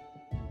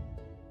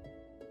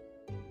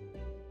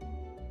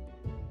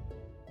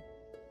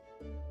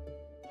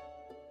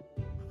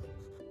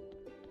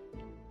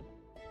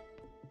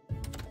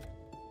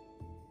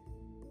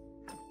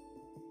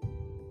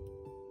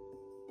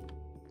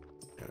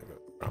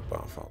 Drop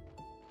off all.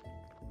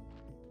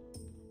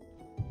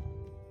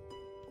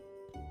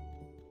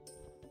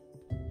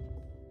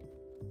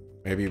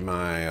 Maybe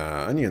my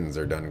onions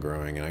are done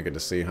growing and I get to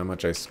see how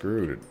much I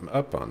screwed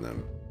up on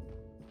them.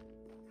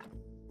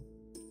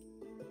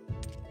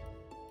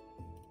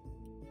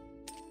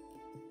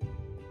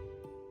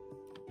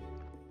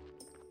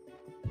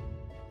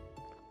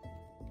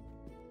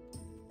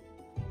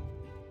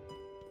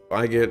 If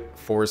I get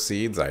 4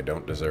 seeds, I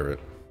don't deserve it.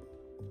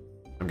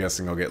 I'm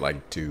guessing I'll get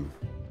like 2.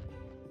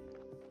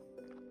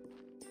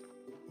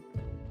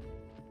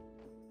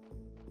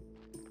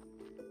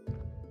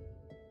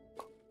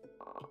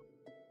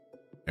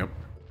 Yep.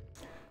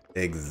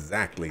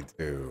 Exactly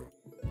 2.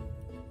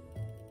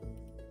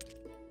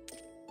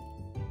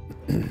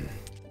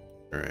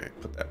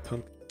 Alright, put that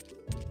pump.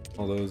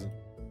 All those.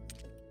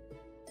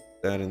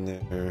 That in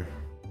there.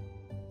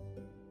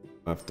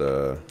 I'll have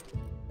to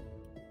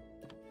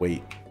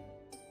wait.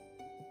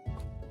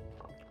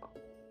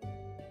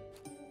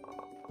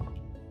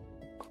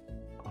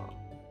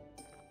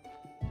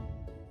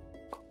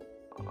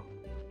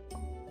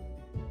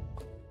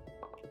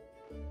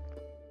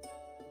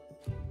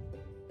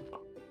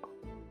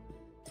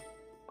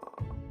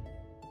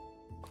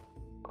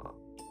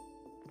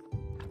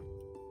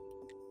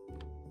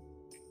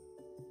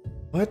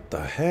 What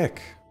the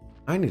heck?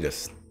 I need to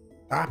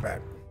stop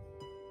it.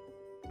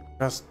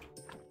 Just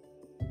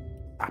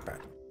stop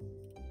it.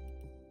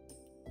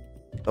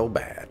 So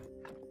bad.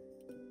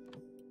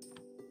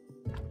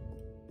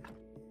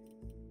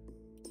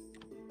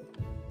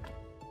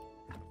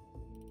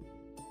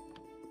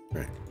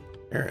 All right,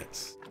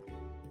 carrots.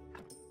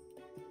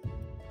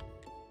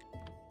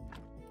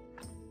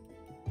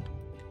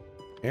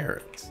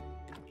 Carrots.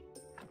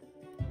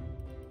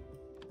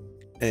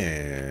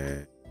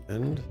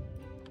 And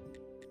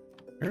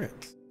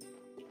carrots.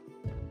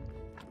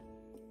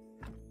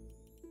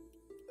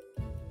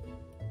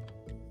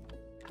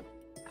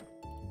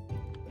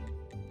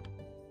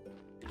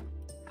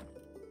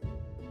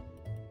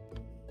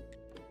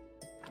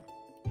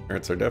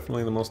 Carrots are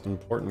definitely the most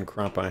important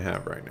crop I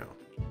have right now.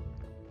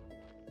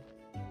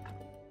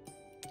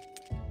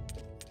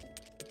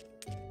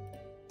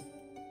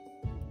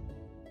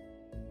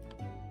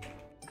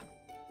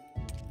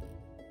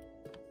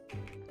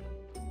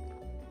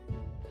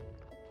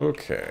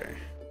 Okay.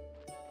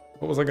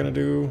 What was I gonna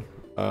do?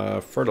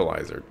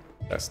 Fertilizer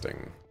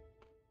testing.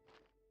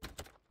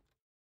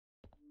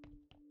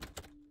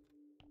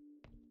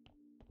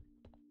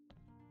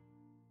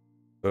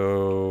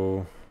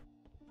 So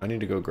I need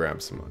to go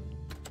grab some money.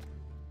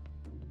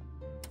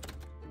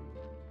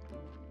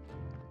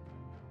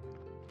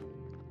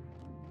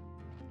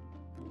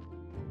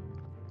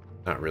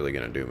 Not really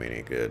gonna do me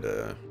any good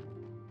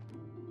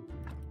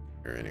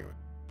here anyway.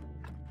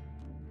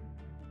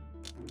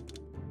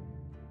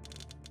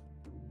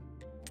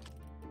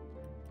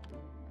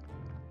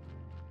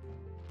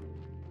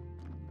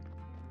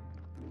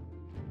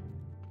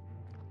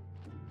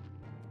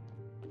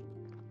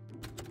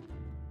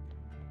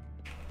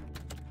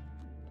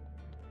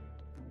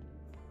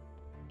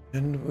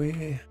 And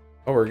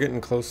we're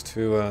getting close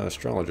to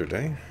Astrologer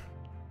Day.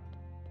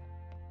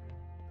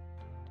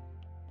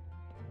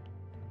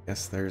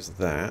 Guess there's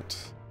that.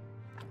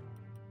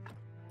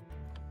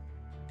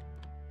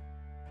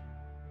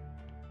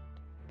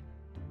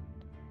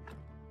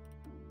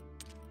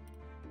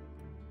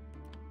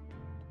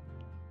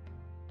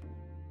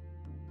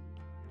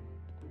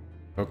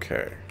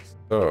 Okay,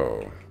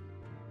 so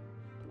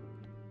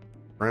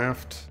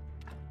craft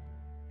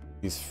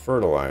these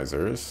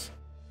fertilizers.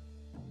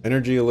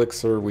 Energy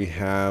elixir we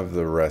have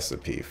the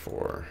recipe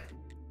for.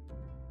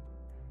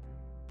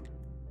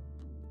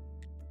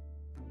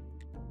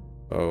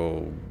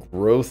 Oh,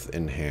 growth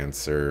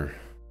enhancer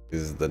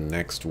is the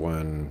next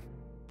one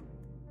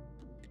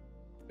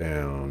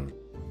down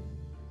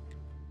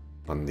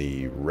on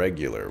the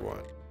regular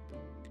one.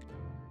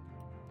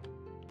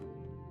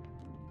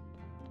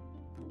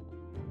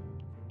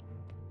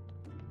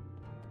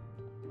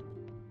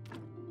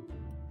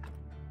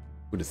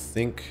 Would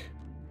think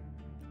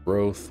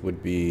growth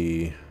would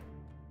be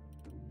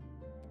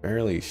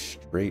fairly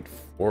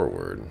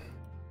straightforward.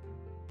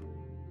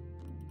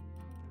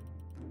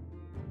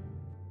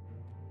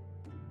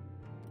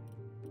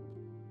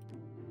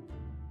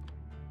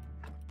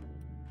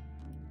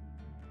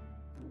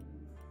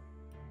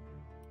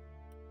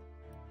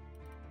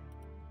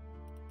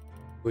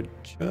 Would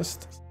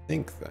just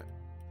think that.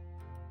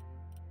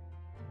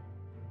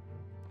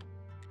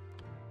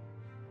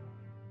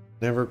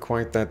 Never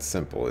quite that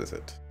simple, is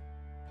it?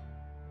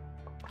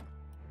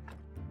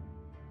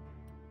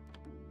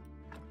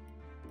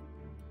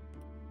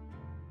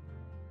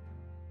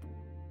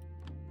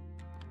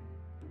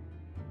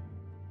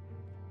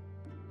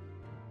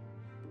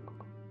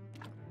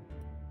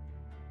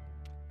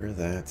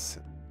 That's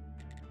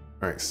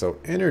all right. So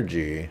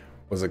energy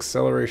was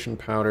acceleration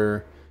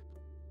powder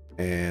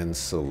and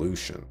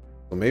solution.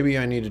 So maybe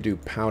I need to do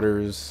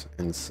powders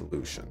and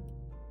solution.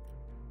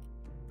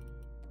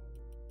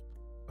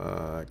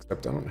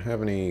 Except I don't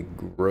have any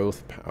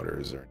growth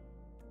powders or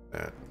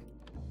that.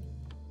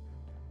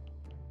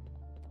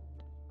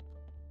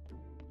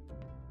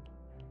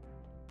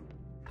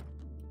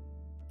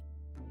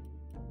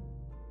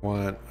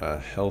 Want a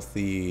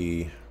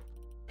healthy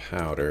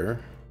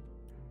powder.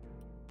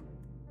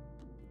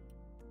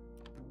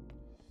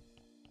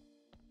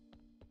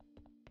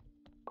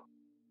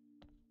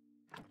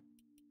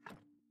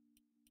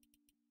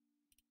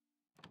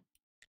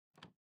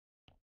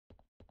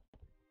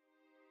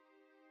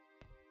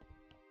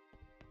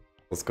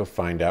 Let's go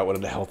find out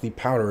what a healthy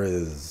powder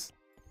is.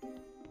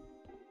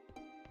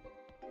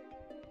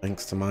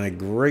 Thanks to my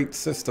great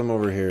system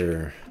over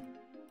here.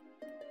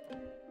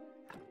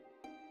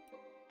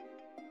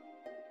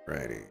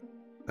 Righty.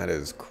 That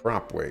is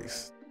crop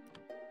waste.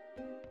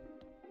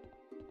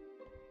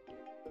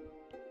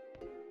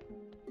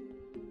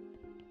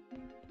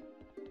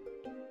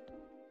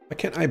 Why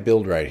can't I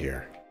build right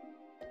here?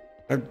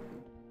 I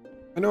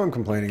know I'm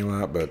complaining a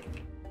lot, but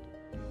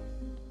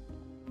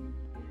I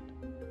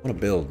want to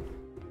build.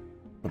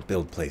 I want to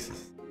build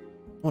places.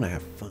 I want to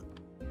have fun.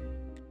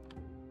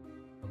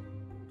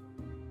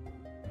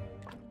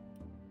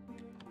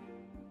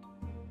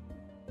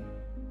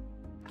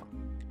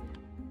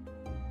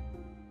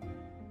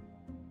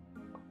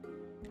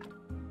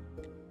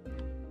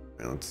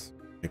 Now let's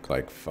make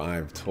like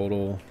 5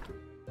 total.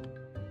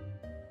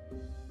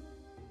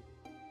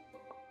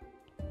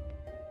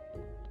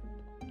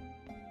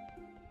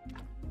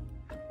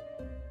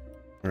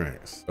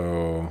 Alright,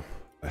 so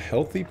a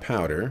healthy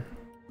powder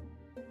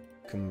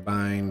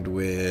combined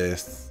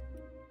with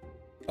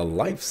a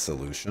life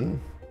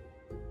solution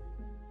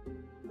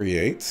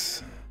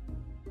creates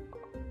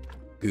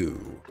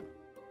goo.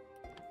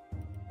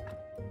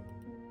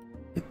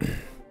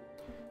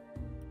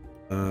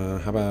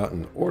 How about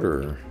an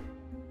order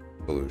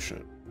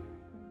solution?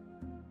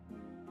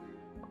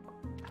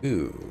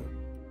 Goo.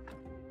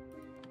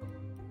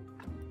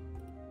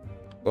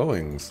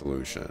 Glowing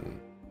solution.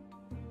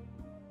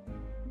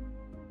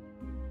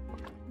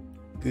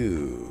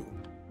 Goo.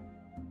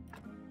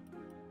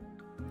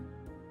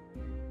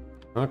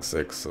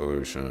 Toxic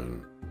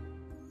solution.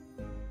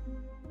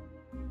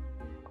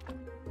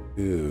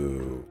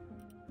 Goo.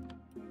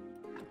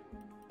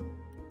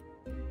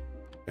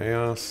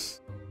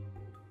 Chaos.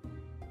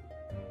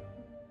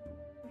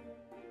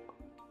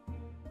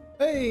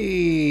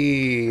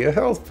 Hey, a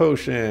health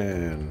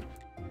potion.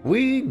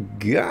 We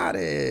got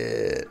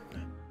it.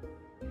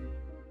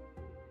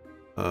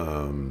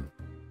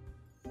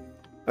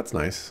 That's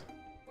nice.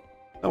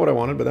 Not what I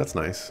wanted, but that's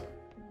nice.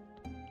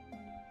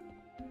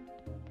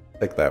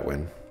 Take that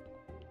win.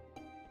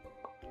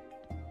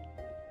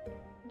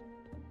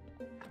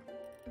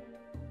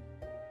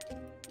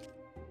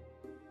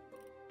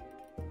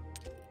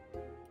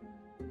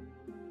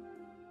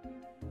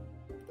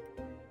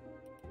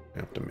 I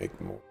have to make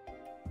more.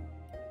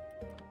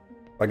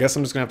 I guess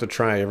I'm just gonna have to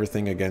try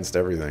everything against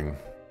everything,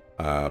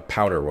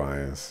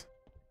 powder-wise.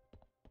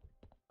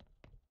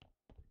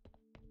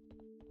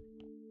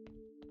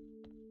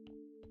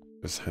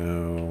 Just how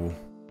I'm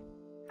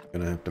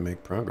gonna have to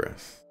make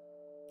progress.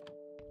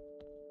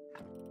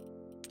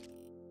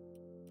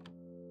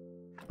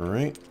 All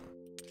right,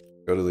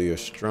 go to the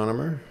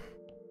astronomer.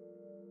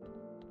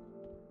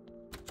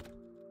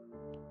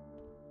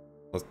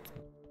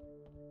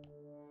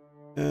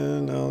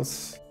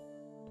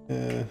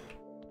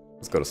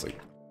 Let's go to sleep.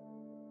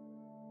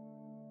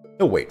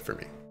 He'll wait for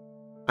me.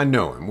 I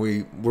know him.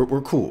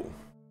 We're cool.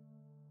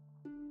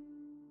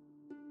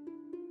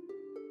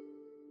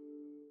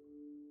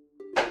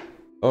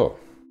 Oh,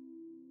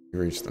 you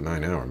reached the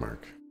 9-hour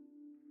mark.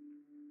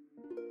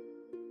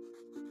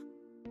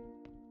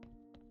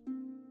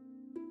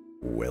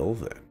 Well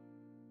then.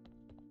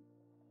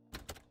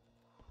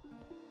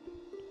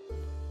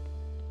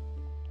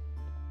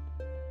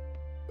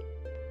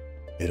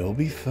 It'll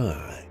be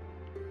fine.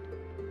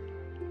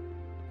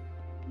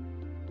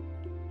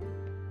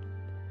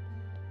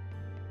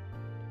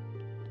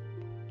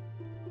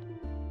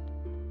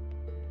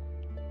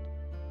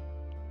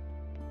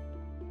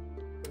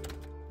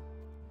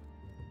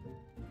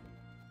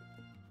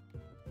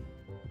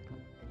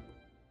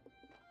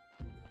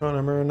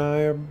 Astronomer and I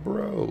are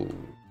bros.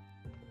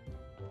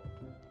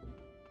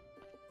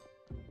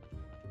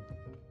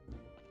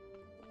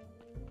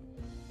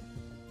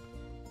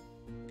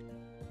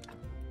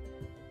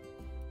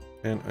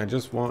 And I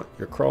just want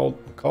your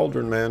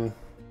cauldron, man.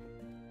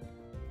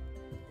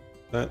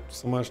 That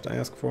so much to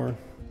ask for?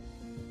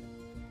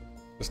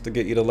 Just to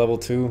get you to level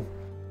 2?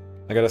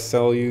 I gotta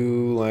sell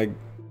you like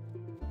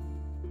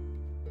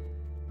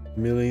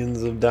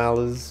millions of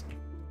dollars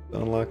to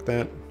unlock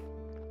that.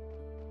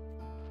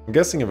 I'm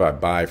guessing if I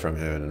buy from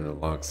him it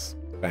unlocks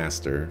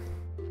faster.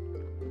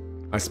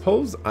 I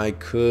suppose I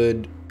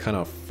could kind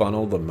of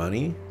funnel the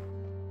money.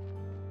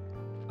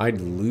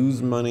 I'd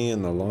lose money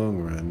in the long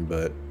run,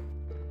 but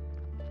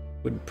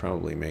would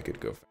probably make it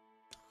go fast.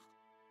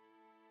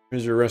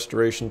 Here's your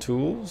restoration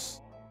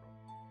tools.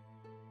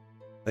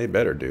 They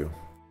better do.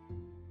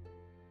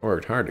 I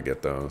worked hard to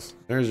get those.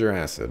 There's your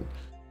acid.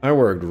 I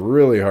worked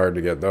really hard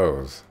to get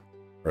those.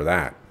 For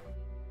that.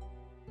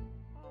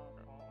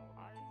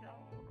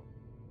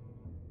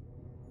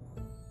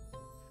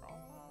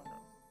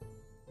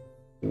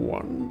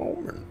 One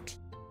moment.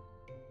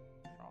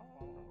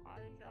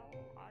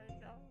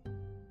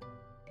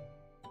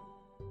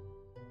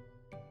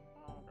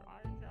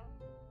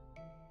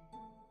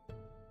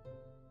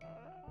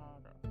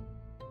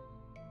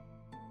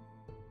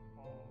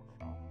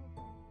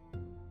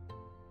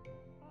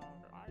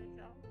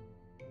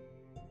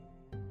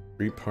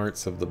 Three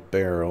parts of the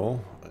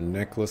barrel, a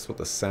necklace with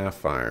a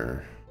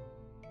sapphire,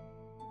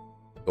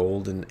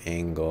 golden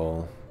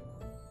angle,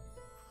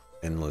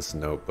 endless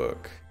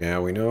notebook. Yeah,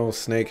 we know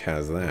Snake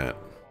has that.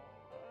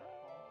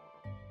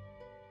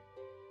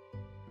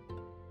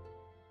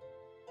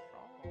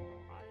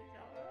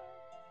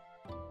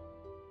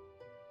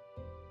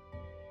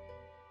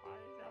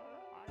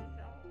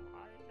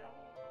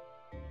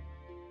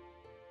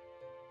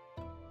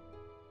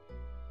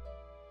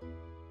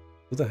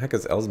 Who the heck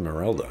is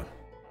Esmeralda?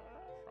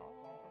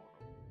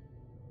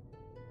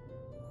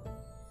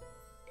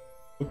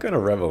 What kind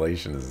of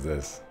revelation is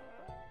this?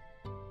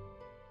 I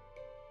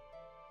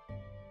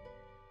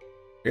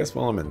guess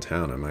while I'm in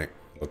town, I might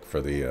look for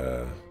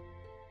the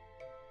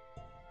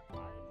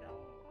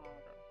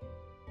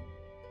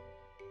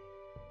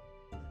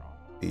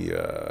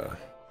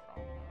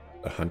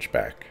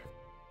hunchback.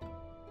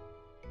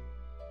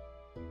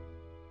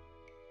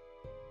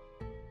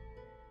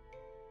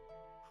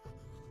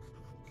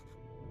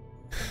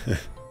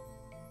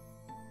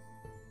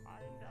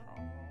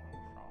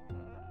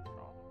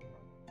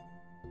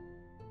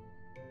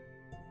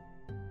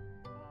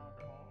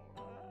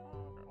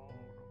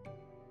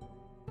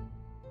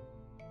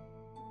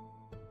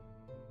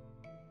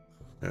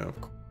 Yeah,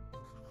 of course.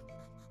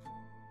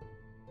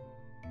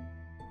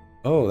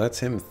 Oh, that's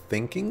him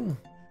thinking?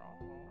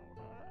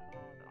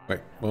 Wait,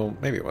 well,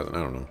 maybe it wasn't. I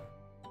don't know.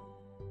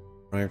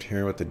 Arrived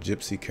here with the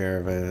gypsy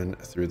caravan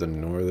through the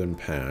northern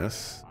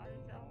pass.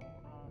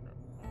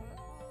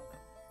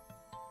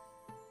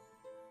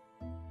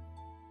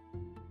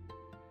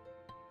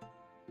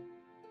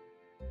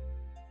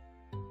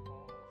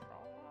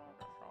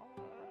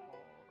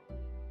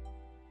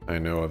 I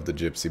know of the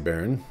Gypsy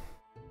Baron.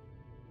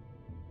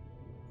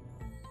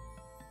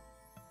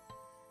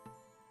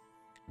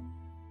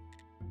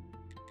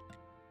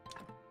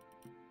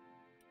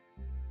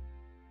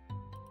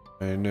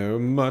 I know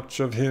much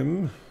of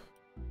him.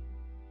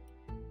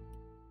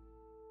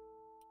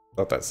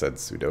 Thought that said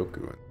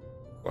Sudoku.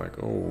 Like,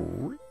 oh,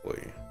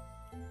 really?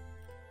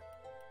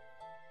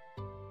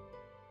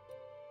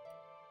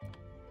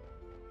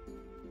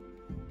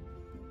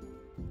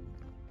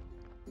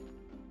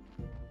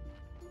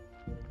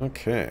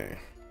 Okay.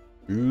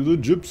 To the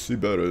Gypsy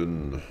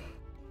Baron.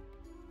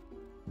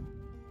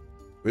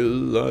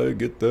 Will I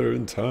get there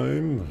in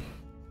time?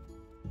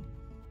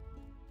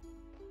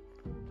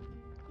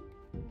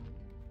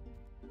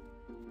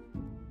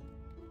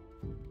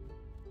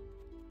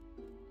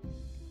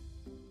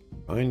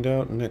 Find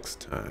out next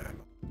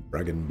time.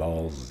 Dragon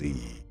Ball Z.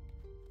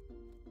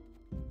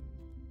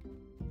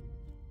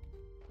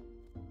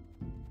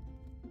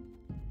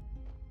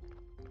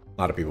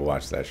 A lot of people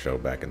watched that show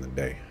back in the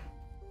day.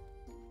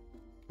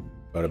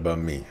 What about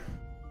me?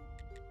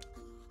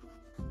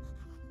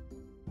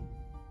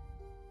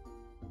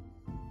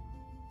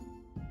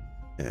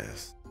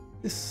 Yes,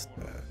 this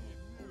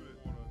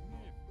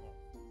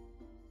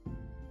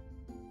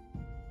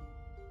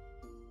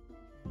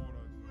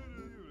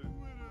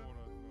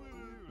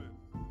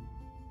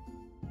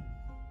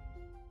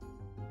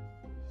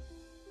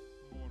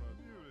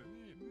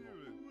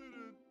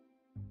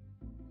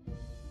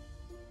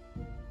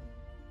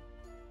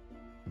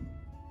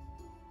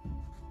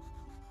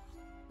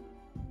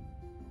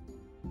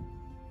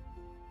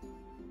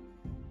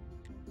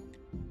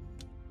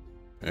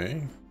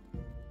okay.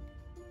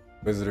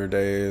 Visitor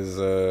Day is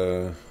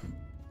a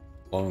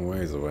long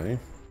ways away.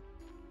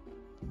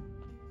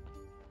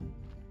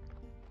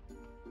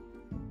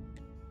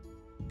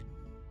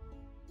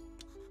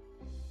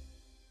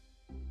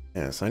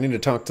 Yes, I need to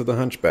talk to the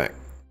hunchback.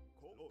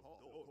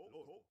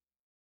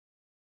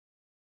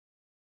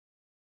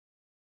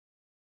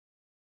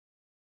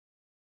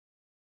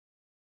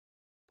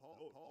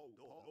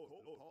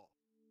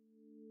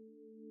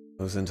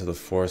 Goes into the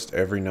forest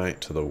every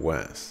night to the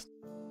west,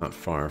 not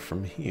far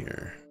from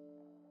here.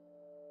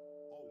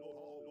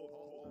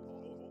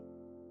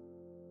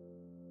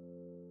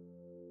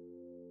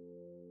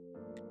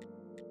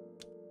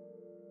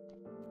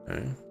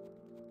 Okay.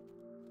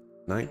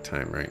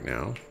 Nighttime right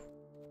now.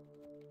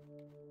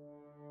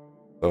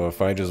 So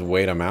if I just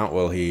wait him out,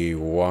 will he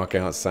walk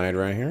outside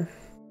right here?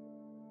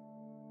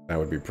 That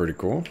would be pretty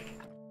cool.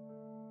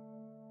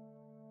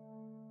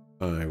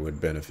 I would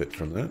benefit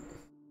from that.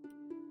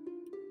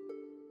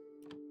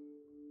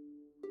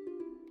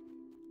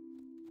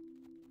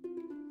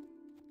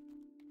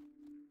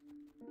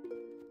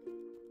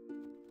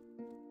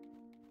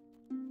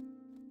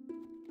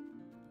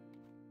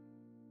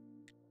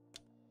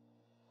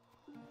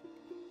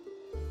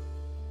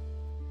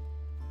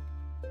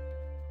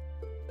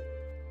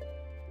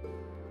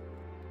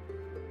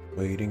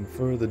 Waiting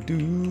for the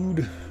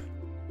dude.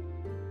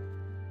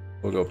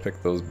 We'll go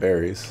pick those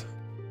berries.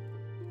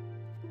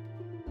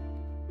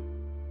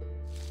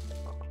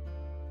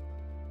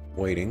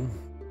 Waiting.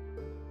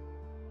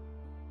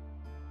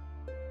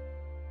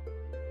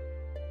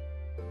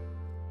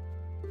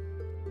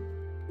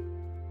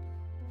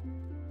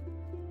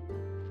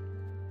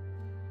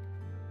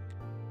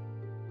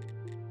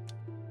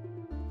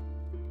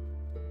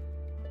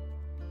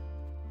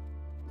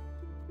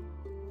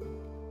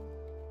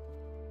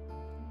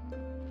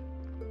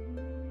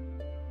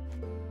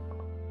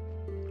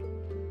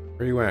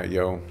 Where you at,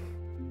 yo?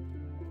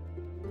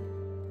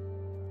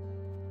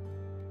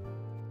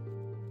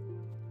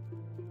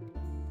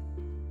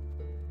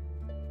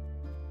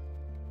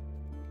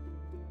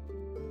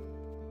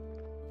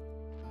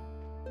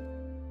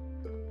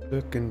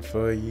 Looking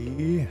for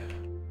ye.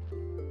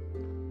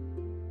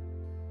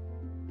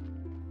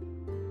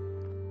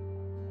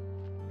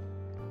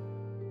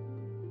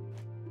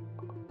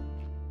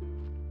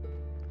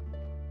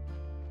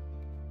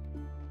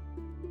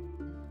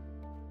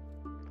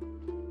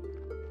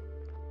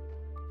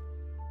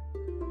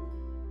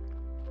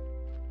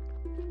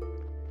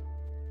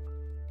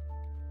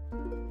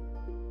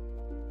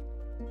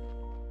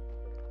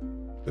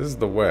 This is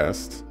the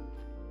west.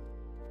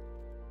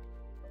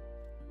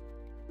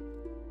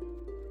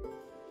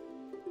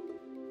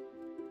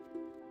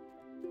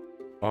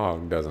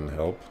 Fog doesn't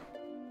help.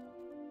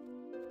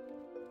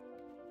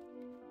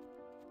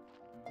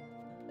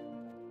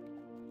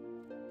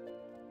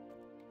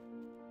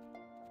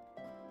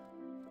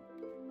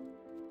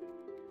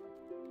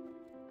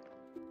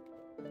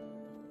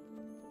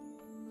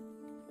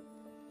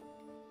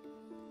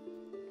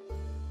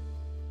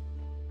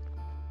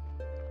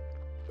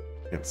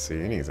 Can't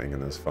see anything in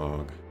this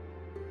fog.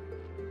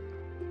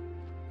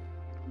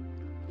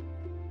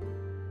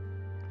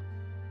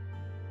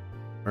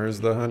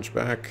 Where's the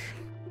hunchback?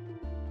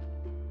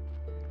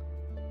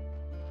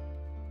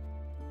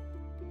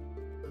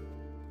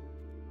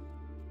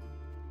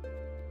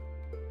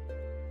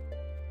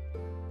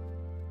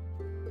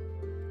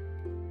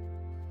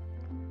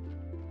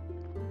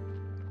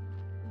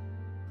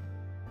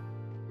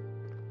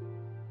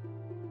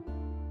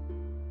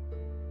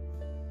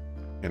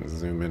 Can't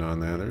zoom in on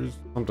that. There's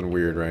something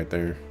weird right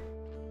there.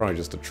 Probably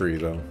just a tree,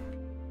 though.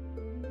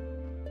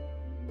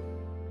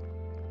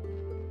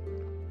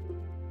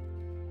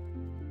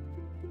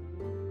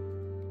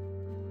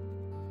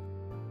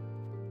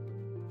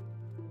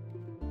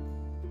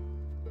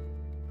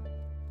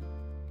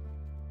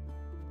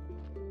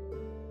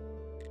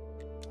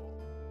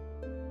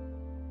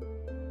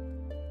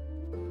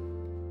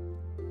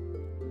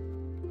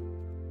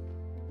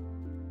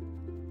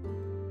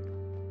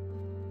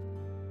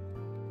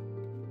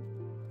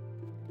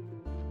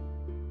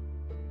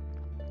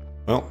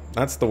 Well,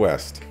 that's the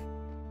west.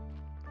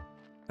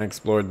 I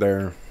explored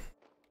there.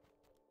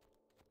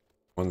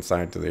 One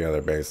side to the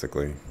other,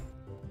 basically.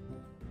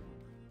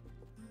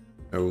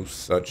 No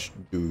such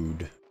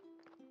dude.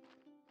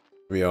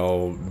 We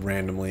all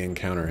randomly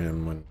encounter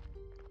him when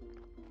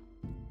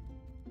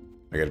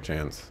I get a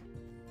chance.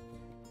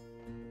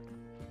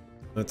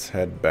 Let's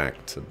head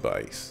back to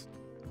Vice.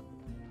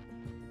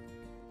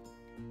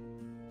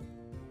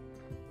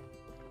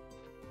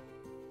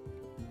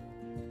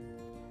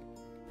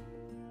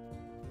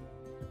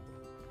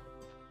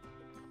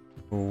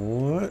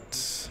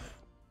 What?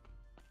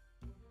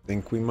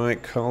 Think we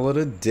might call it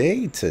a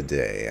day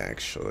today,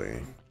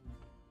 actually.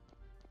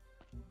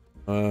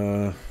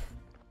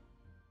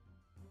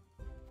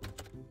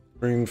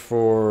 Bring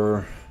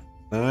for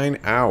 9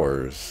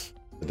 hours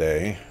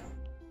today.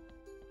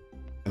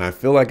 And I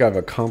feel like I've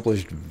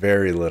accomplished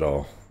very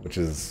little, which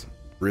is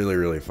really,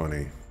 really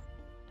funny.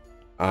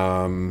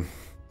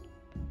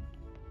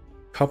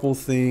 Couple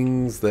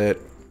things that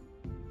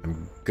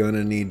I'm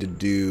gonna need to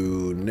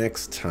do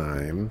next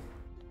time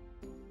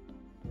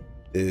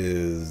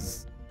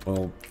is,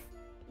 well,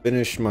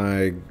 finish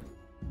my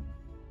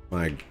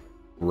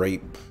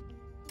grape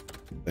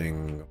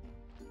thing.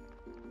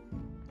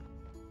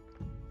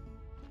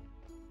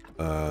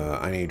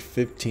 I need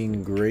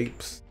 15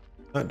 grapes.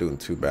 Not doing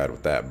too bad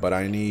with that, but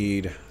I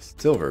need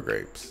silver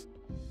grapes.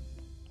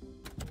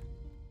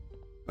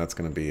 That's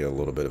gonna be a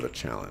little bit of a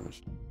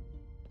challenge.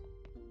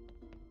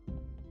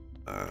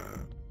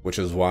 Which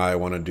is why I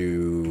want to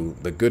do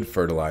the good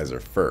fertilizer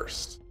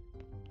first.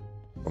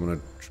 I'm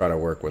gonna try to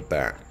work with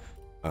that.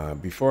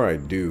 Before I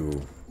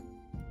do,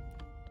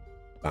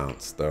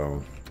 bounce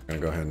though. I'm gonna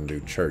go ahead and do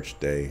church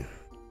day.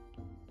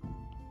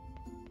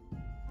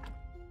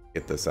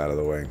 Get this out of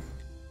the way.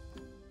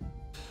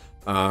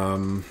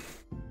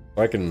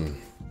 I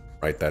can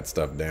write that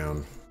stuff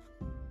down.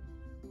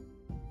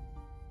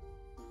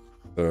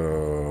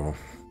 So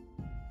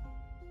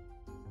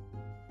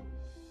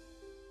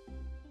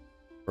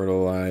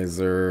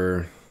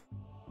fertilizer,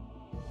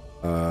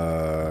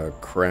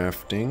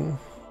 crafting.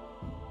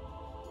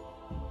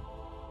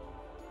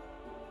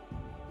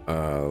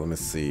 Let me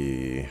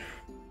see.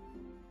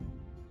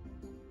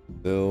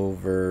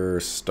 Silver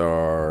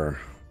Star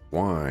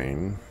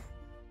wine.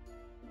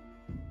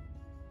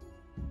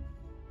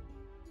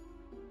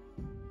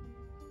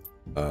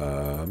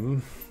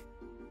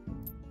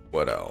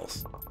 What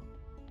else?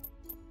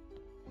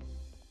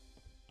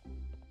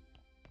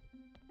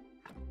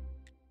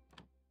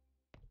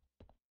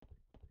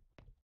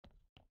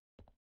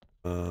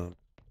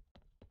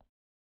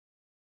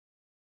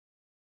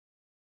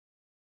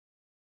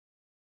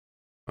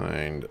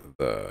 Find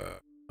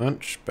the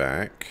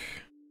Hunchback.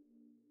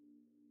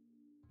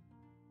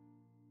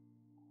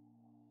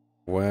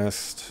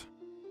 West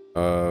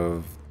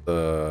of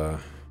the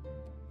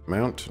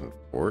Mountain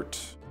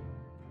Fort.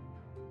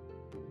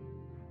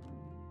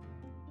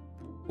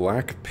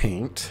 Black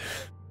paint.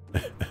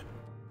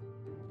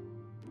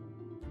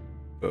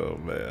 Oh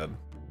man.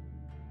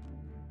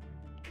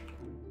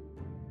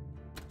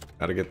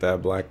 Gotta get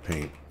that black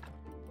paint.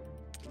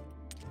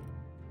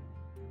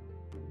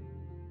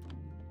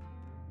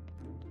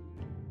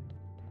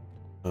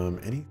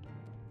 Any?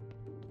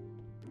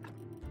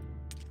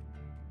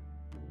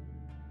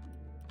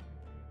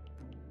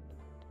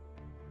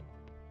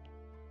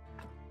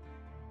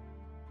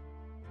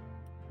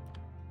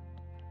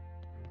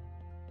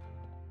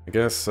 I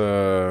guess,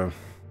 well,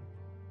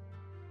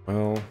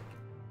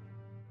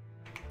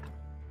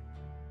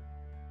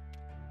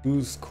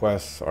 whose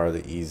quests are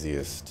the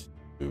easiest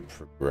to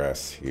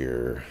progress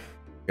here?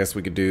 I guess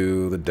we could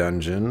do the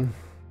dungeon.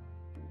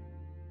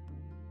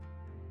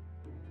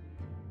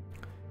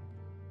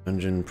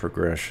 Dungeon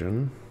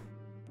progression.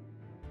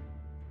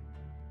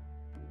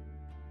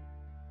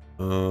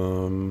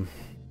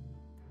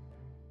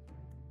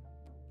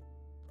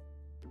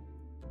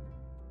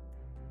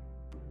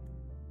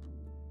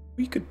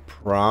 We could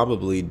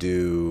probably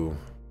do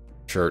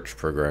church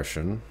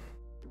progression.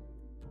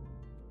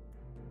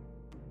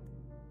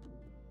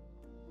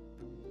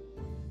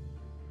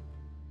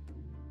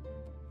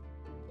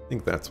 I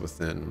think that's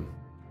within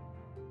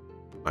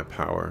my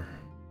power.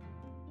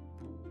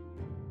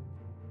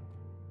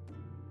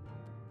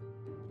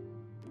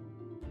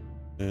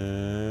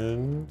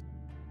 And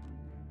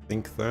I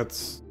think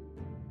that's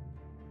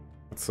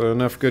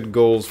enough good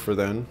goals for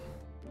then.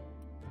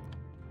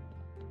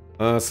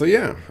 So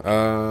yeah,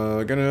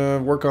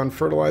 gonna work on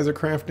fertilizer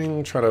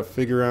crafting, try to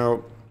figure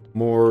out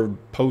more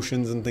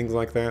potions and things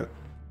like that.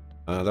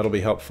 That'll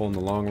be helpful in the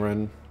long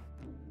run.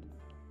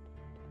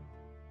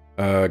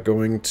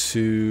 Going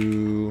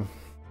to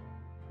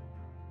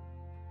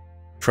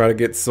try to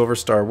get Silver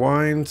Star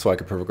wine so I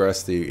can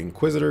progress the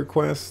Inquisitor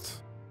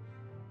quest.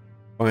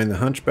 Find the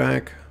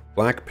Hunchback,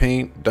 black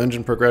paint,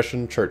 dungeon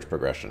progression, church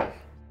progression.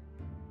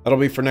 That'll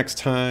be for next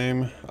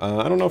time.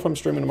 I don't know if I'm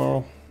streaming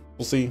tomorrow.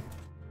 We'll see.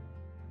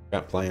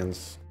 Got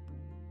plans.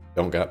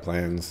 Don't got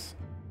plans.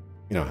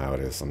 You know how it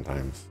is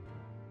sometimes.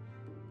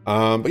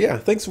 But yeah,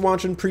 thanks for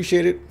watching.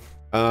 Appreciate it.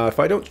 If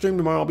I don't stream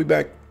tomorrow, I'll be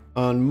back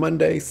on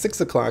Monday,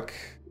 6 o'clock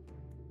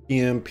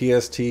p.m.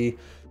 PST.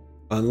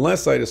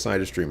 Unless I decide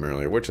to stream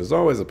earlier, which is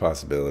always a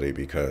possibility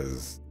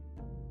because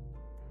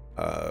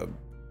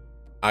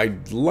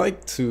I'd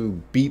like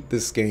to beat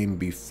this game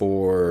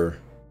before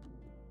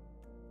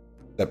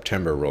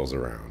September rolls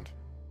around.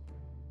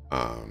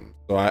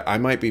 So I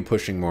might be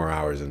pushing more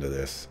hours into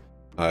this,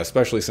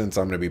 especially since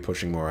I'm going to be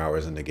pushing more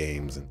hours into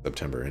games in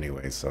September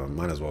anyway, so I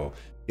might as well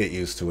get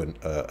used to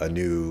a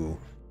new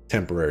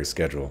temporary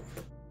schedule.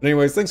 But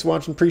anyways, thanks for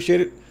watching.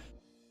 Appreciate it.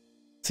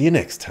 See you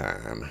next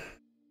time.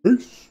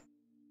 Peace.